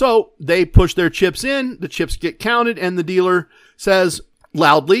saw. So they push their chips in. The chips get counted, and the dealer says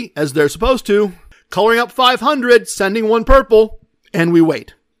loudly, as they're supposed to, coloring up 500, sending 1 purple, and we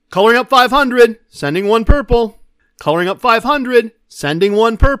wait. Coloring up 500, sending 1 purple. Coloring up 500, sending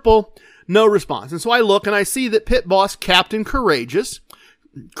 1 purple. No response. And so I look and I see that pit boss Captain Courageous,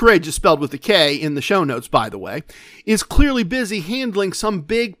 Courageous spelled with a K in the show notes, by the way, is clearly busy handling some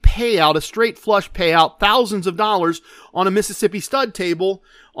big payout, a straight flush payout, thousands of dollars on a Mississippi stud table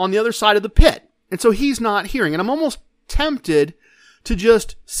on the other side of the pit. And so he's not hearing. And I'm almost tempted to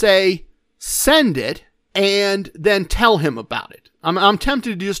just say, send it, and then tell him about it. I'm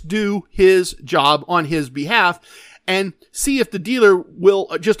tempted to just do his job on his behalf and see if the dealer will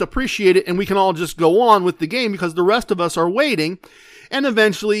just appreciate it and we can all just go on with the game because the rest of us are waiting. And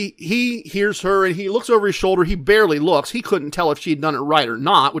eventually he hears her and he looks over his shoulder. He barely looks. He couldn't tell if she'd done it right or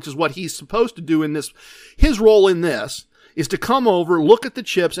not, which is what he's supposed to do in this. His role in this is to come over, look at the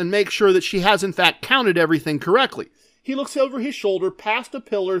chips, and make sure that she has in fact counted everything correctly. He looks over his shoulder, past a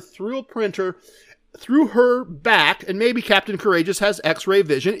pillar, through a printer, through her back, and maybe Captain Courageous has X-ray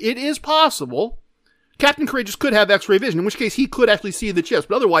vision. It is possible. Captain Courageous could have X-ray vision, in which case he could actually see the chips,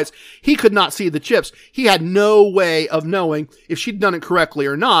 but otherwise he could not see the chips. He had no way of knowing if she'd done it correctly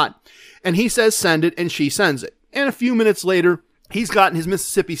or not. And he says send it, and she sends it. And a few minutes later, he's gotten his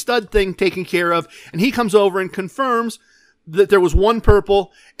Mississippi stud thing taken care of, and he comes over and confirms that there was 1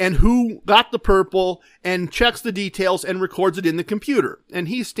 purple and who got the purple and checks the details and records it in the computer. And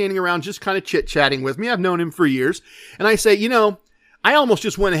he's standing around just kind of chit-chatting with me. I've known him for years. And I say, I almost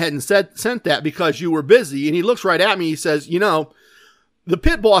just went ahead and sent that because you were busy. And he looks right at me. He says, the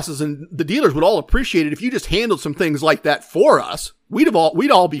pit bosses and the dealers would all appreciate it if you just handled some things like that for us. We'd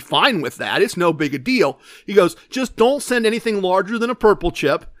all be fine with that. It's no big a deal. He goes, just don't send anything larger than a purple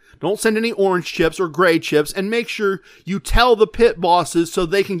chip. Don't send any orange chips or gray chips, and make sure you tell the pit bosses so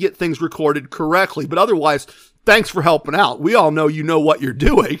they can get things recorded correctly. But otherwise, thanks for helping out. We all know you know what you're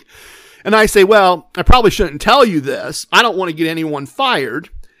doing. And I say, well, I probably shouldn't tell you this. I don't want to get anyone fired.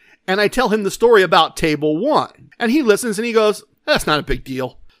 And I tell him the story about table 1. And he listens and he goes, that's not a big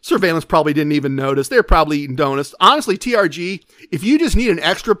deal. Surveillance probably didn't even notice. They're probably eating donuts. Honestly, TRG, if you just need an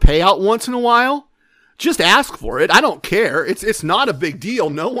extra payout once in a while, just ask for it. I don't care. It's not a big deal.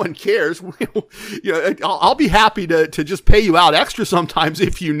 No one cares. I'll be happy to just pay you out extra sometimes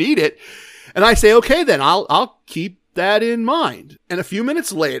if you need it. And I say, okay, then I'll keep that in mind. And a few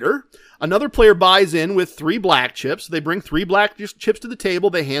minutes later, another player buys in with 3 black chips. They bring 3 black chips to the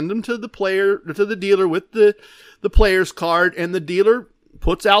table. They hand them to the dealer with the player's card, and the dealer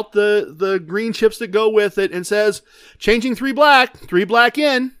puts out the green chips that go with it and says, changing 3 black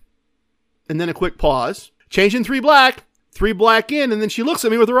in. And then a quick pause. Changing 3 black in. And then she looks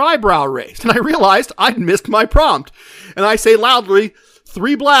at me with her eyebrow raised. And I realized I'd missed my prompt. And I say loudly,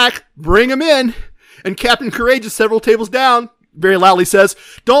 3 black, bring them in. And Captain Courageous, several tables down, very loudly says,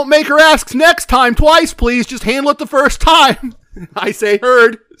 "Don't make her ask next time twice, please. Just handle it the first time." I say,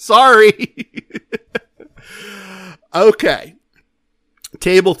 "Heard. Sorry." Okay.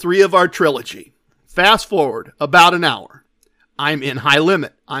 Table 3 of our trilogy. Fast forward about an hour. I'm in high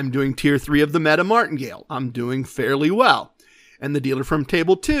limit. I'm doing tier 3 of the meta martingale. I'm doing fairly well. And the dealer from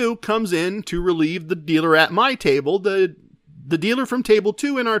table 2 comes in to relieve the dealer at my table. The dealer from table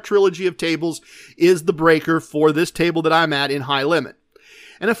 2 in our trilogy of tables is the breaker for this table that I'm at in high limit.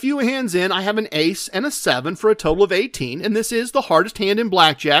 And a few hands in, I have an ace and a 7 for a total of 18, and this is the hardest hand in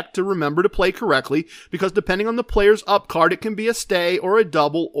blackjack to remember to play correctly, because depending on the player's up card, it can be a stay or a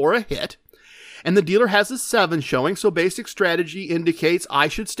double or a hit. And the dealer has a 7 showing, so basic strategy indicates I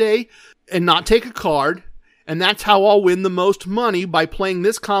should stay and not take a card, and that's how I'll win the most money, by playing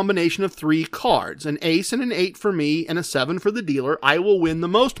this combination of 3 cards. An ace and an 8 for me and a 7 for the dealer. I will win the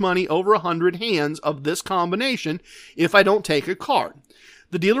most money over 100 hands of this combination if I don't take a card.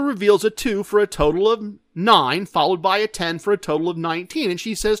 The dealer reveals a 2 for a total of 9, followed by a 10 for a total of 19, and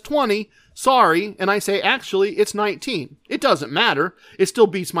she says 20, sorry, and I say, actually, it's 19. It doesn't matter. It still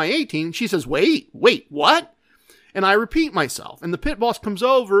beats my 18. She says, wait, what? And I repeat myself, and the pit boss comes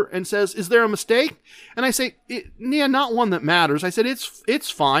over and says, is there a mistake? And I say, yeah, not one that matters. I said,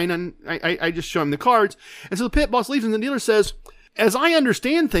 it's fine, and I just show him the cards. And so the pit boss leaves, and the dealer says, as I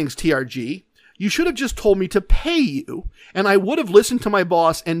understand things, TRG, you should have just told me to pay you, and I would have listened to my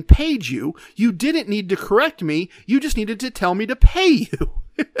boss and paid you. You didn't need to correct me. You just needed to tell me to pay you.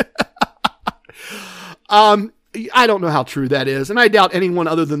 I don't know how true that is, and I doubt anyone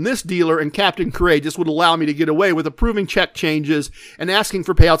other than this dealer and Captain Courageous would allow me to get away with approving check changes and asking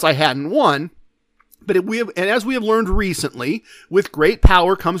for payouts I hadn't won. But as we have learned recently, with great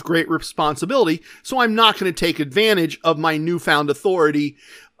power comes great responsibility, so I'm not going to take advantage of my newfound authority,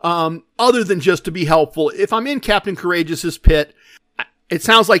 other than just to be helpful. If I'm in Captain Courageous's pit, it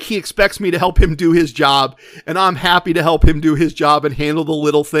sounds like he expects me to help him do his job, and I'm happy to help him do his job and handle the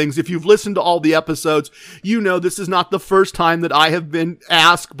little things. If you've listened to all the episodes, you know this is not the first time that I have been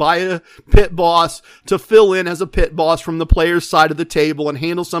asked by a pit boss to fill in as a pit boss from the player's side of the table and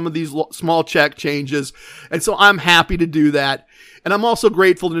handle some of these small check changes. And so I'm happy to do that. And I'm also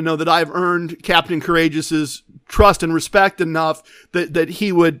grateful to know that I've earned Captain Courageous's trust and respect enough that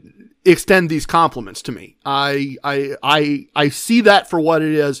he would extend these compliments to me. I see that for what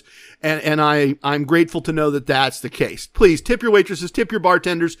it is, and I'm grateful to know that that's the case. Please tip your waitresses, tip your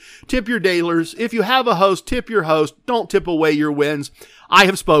bartenders, tip your dealers. If you have a host, tip your host. Don't tip away your wins. I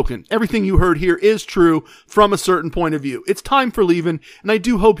have spoken. Everything you heard here is true from a certain point of view. It's time for leaving, and I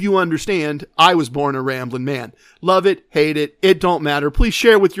do hope you understand I was born a rambling man. Love it, hate it, it don't matter. Please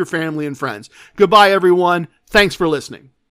share with your family and friends. Goodbye, everyone. Thanks for listening.